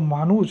સુધી મારું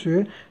માનવું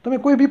છે, તમે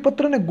કોઈ બી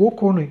પત્રને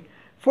ગોખો નહીં.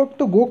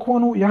 ફક્ત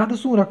ગોખવાનું, યાદ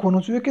શું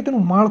રાખવાનું છે કે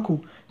તેનું માળખું.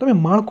 તમે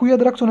માળખું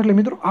યાદ રાખશો ને એટલે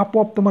મિત્રો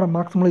આપોઆપ તમારા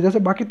માર્ક્સ મળી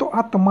જશે. બાકી તો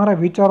આ તમારા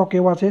વિચારો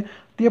કેવા છે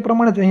તે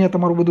પ્રમાણે જ અહીંયા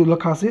તમારું બધું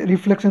લખાશે,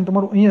 રિફ્લેક્શન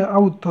તમારું અહીંયા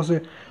આવું જ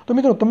થશે. તો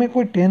મિત્રો તમે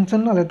કોઈ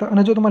ટેન્શન ના લેતા,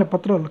 અને જો તમારે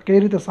પત્ર કઈ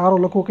રીતે સારો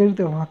લખવો, કઈ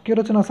રીતે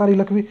વાક્ય રચના સારી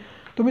લખવી,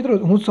 તો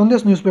મિત્રો હું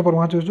સંદેશ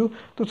ન્યૂઝપેપર વાંચું છું.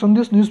 તો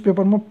સંદેશ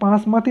ન્યૂઝપેપરમાં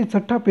 5માંથી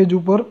 6 પેજ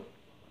ઉપર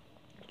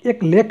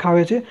એક લેખ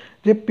આવે છે,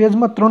 જે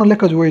પેજમાં 3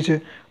 લેખ જ હોય છે.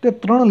 તે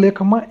 3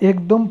 લેખમાં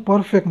એકદમ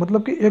પરફેક્ટ,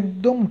 મતલબ કે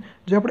એકદમ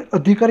જે આપણે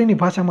અધિકારીની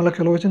ભાષામાં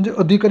લખેલો હોય છે, જે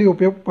અધિકારીઓ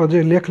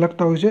જે લેખ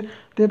લખતા હોય છે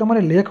તે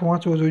તમારે લેખ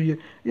વાંચવો જોઈએ.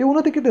 એવું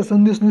નથી કે તે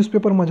સંદેશ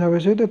ન્યૂઝપેપરમાં જ આવે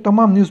છે, તે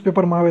તમામ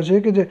ન્યૂઝપેપરમાં આવે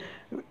છે કે જે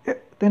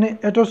તેને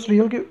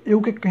એટોસ્ટ્રિયલ કે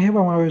એવું કંઈક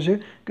કહેવામાં આવે છે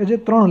કે જે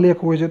 3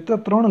 લેખ હોય છે. તે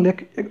 3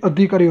 લેખ એક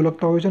અધિકારીઓ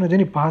લખતા હોય છે અને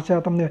જેની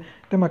ભાષા તમને,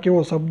 તેમાં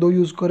કેવો શબ્દો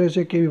યુઝ કરે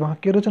છે, કેવી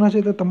વાક્ય રચના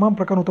છે, તે તમામ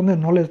પ્રકારનું તમને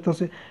નોલેજ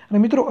થશે. અને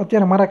મિત્રો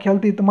અત્યારે મારા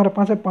ખ્યાલથી તમારા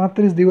પાસે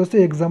 35 દિવસ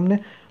છે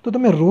એક્ઝામને, તો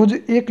તમે રોજ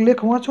એક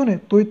લેખ વાંચો ને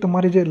તોય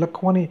તમારી જે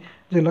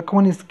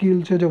લખવાની સ્કિલ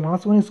છે, જે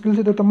વાંચવાની સ્કિલ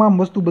છે, તે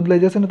તમામ વસ્તુ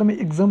બદલાઈ જશે અને તમે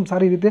એક્ઝામ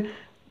સારી રીતે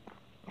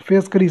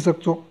ફેસ કરી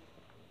શકશો.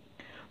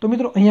 તો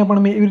મિત્રો અહીંયા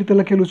પણ મેં એવી રીતે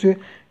લખેલું છે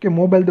કે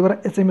મોબાઈલ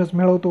દ્વારા SMS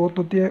મેળવતો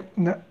હતો, તે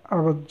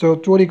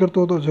ચોરી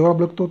કરતો હતો,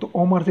 જવાબ લખતો હતો,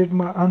 ઓમાર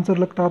શીટમાં આન્સર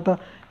લખતા હતા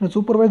અને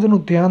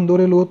સુપરવાઇઝરનું ધ્યાન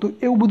દોરેલું હતું.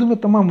 એવું બધું મેં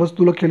તમામ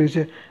વસ્તુ લખેલી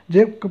છે,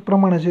 જે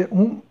પ્રમાણે છે.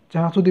 હું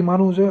જ્યાં સુધી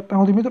માનું છે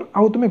ત્યાં સુધી મિત્રો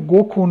આવું તમે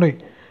ગોખો નહીં.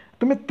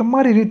 તમે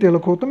તમારી રીતે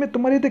લખો. તમે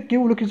તમારી રીતે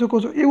કેવું લખી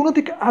શકો છો, એવું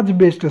નથી કે આ જ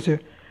બેસ્ટ છે.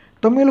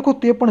 તમે લખો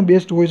તે પણ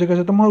બેસ્ટ હોઈ શકે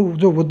છે. તમારું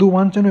જો વધુ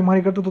વાંચન હોય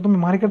મારી કરતાં, તો તમે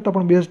મારી કરતાં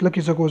પણ બેસ્ટ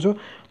લખી શકો છો.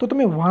 તો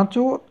તમે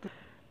વાંચો,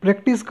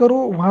 પ્રેક્ટિસ કરો,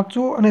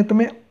 વાંચો અને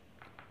તમે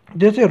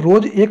જે છે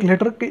રોજ એક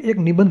લેટર કે એક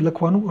નિબંધ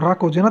લખવાનું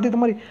રાખો, જેનાથી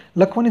તમારી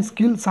લખવાની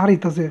સ્કિલ સારી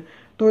થશે.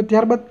 તો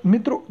ત્યારબાદ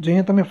મિત્રો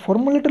જે તમે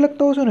ફોર્મલ લેટર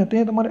લખતા હો છો ને,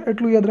 તે તમારે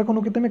એટલું યાદ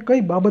રાખવાનું કે તમે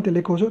કઈ બાબતે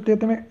લખો છો તે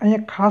તમે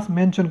અહીંયા ખાસ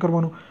મેન્શન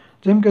કરવાનું.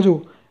 જેમ કે જો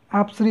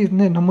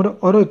આપશ્રીને નમ્ર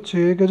અરજ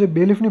છે કે જે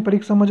બેલિફની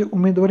પરીક્ષામાં જે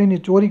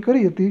ઉમેદવારીની ચોરી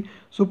કરી હતી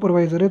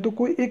સુપરવાઇઝરે, તો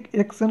કોઈ એક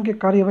એક્શન કે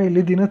કાર્યવાહી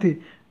લીધી નથી,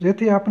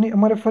 જેથી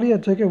અમારે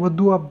ફરિયાદ છે કે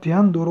વધુ આપ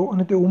ધ્યાન દોરો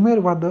અને તે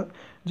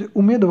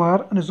ઉમેદવાર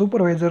અને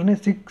સુપરવાઇઝરને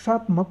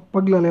શિક્ષાત્મક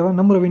પગલાં લેવા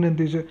નમ્ર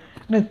વિનંતી છે.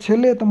 અને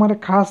છેલ્લે તમારે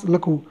ખાસ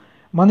લખવું,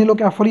 માની લો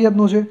કે આ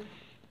ફરિયાદનું છે,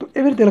 તો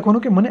એવી રીતે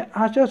લખવાનું કે મને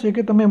આશા છે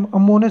કે તમે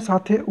અમોને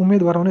સાથે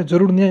ઉમેદવારોને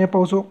જરૂર ન્યાય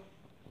અપાવશો.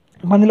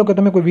 માની લો કે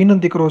તમે કોઈ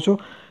વિનંતી કરો છો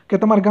કે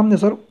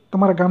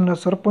તમારા ગામના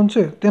સરપંચ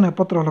છે તેને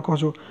પત્ર લખો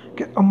છો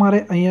કે અમારે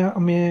અહીંયા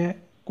અમે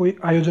કોઈ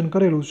આયોજન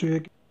કરેલું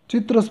છે,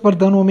 ચિત્ર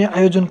સ્પર્ધાનું અમે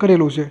આયોજન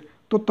કરેલું છે,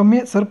 તો તમે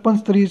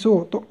સરપંચ તરીકે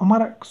છો, તો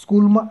અમારા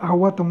સ્કૂલમાં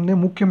આવવા તમને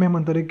મુખ્ય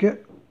મહેમાન તરીકે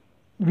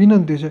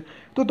વિનંતી છે.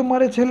 તો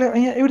તમારે છેલ્લે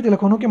અહીંયા એવી રીતે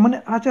લખવાનું કે મને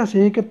આશા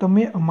છે કે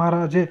તમે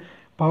અમારા જે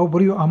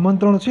ભાવભર્યું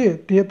આમંત્રણ છે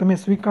તે તમે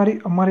સ્વીકારી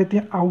અમારે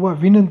ત્યાં આવવા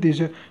વિનંતી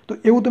છે. તો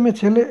એવું તમે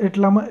છેલ્લે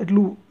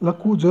એટલું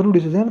લખવું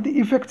જરૂરી છે, જેનાથી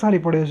ઇફેક્ટ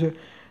સારી પડે છે.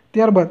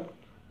 ત્યારબાદ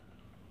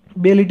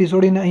 2 લીટી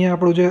છોડીને અહીંયા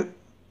આપણું જે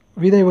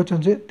વિદાય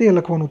વચન છે તે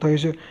લખવાનું થાય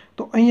છે.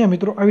 તો અહીંયા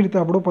મિત્રો આવી રીતે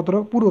આપણો પત્ર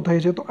પૂરો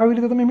થાય છે. તો આવી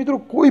રીતે તમે મિત્રો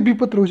કોઈ બી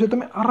પત્ર છે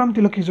તમે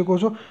આરામથી લખી શકો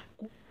છો.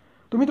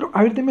 તો મિત્રો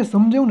આવી રીતે મેં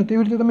સમજાવ્યું ને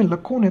તેવી રીતે તમે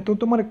લખો ને, તો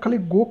તમારે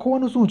ખાલી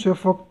ગોખવાનું શું છે,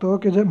 ફક્ત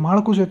કે જે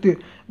માળખું છે તે.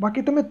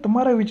 બાકી તમે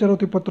તમારા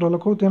વિચારોથી પત્ર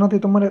લખો,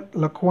 તેનાથી તમારે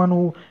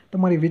લખવાનું,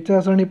 તમારી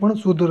વિચારસરણી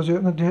પણ સુધરશે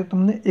અને જે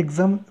તમને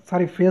એક્ઝામ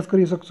સારી ફેસ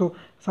કરી શકશો,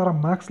 સારા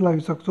માર્ક્સ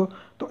લાવી શકશો.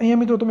 તો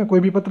અહીંયા મિત્રો તમે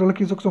કોઈ બી પત્ર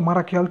લખી શકશો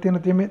મારા ખ્યાલથી,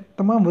 અને તે મેં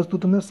તમામ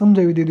વસ્તુ તમને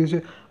સમજાવી દીધી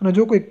છે. અને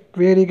જો કોઈ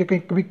ક્વેરી કે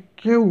કંઈક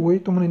કહેવું હોય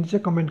તો મને નીચે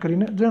કમેન્ટ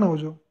કરીને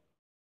જણાવજો.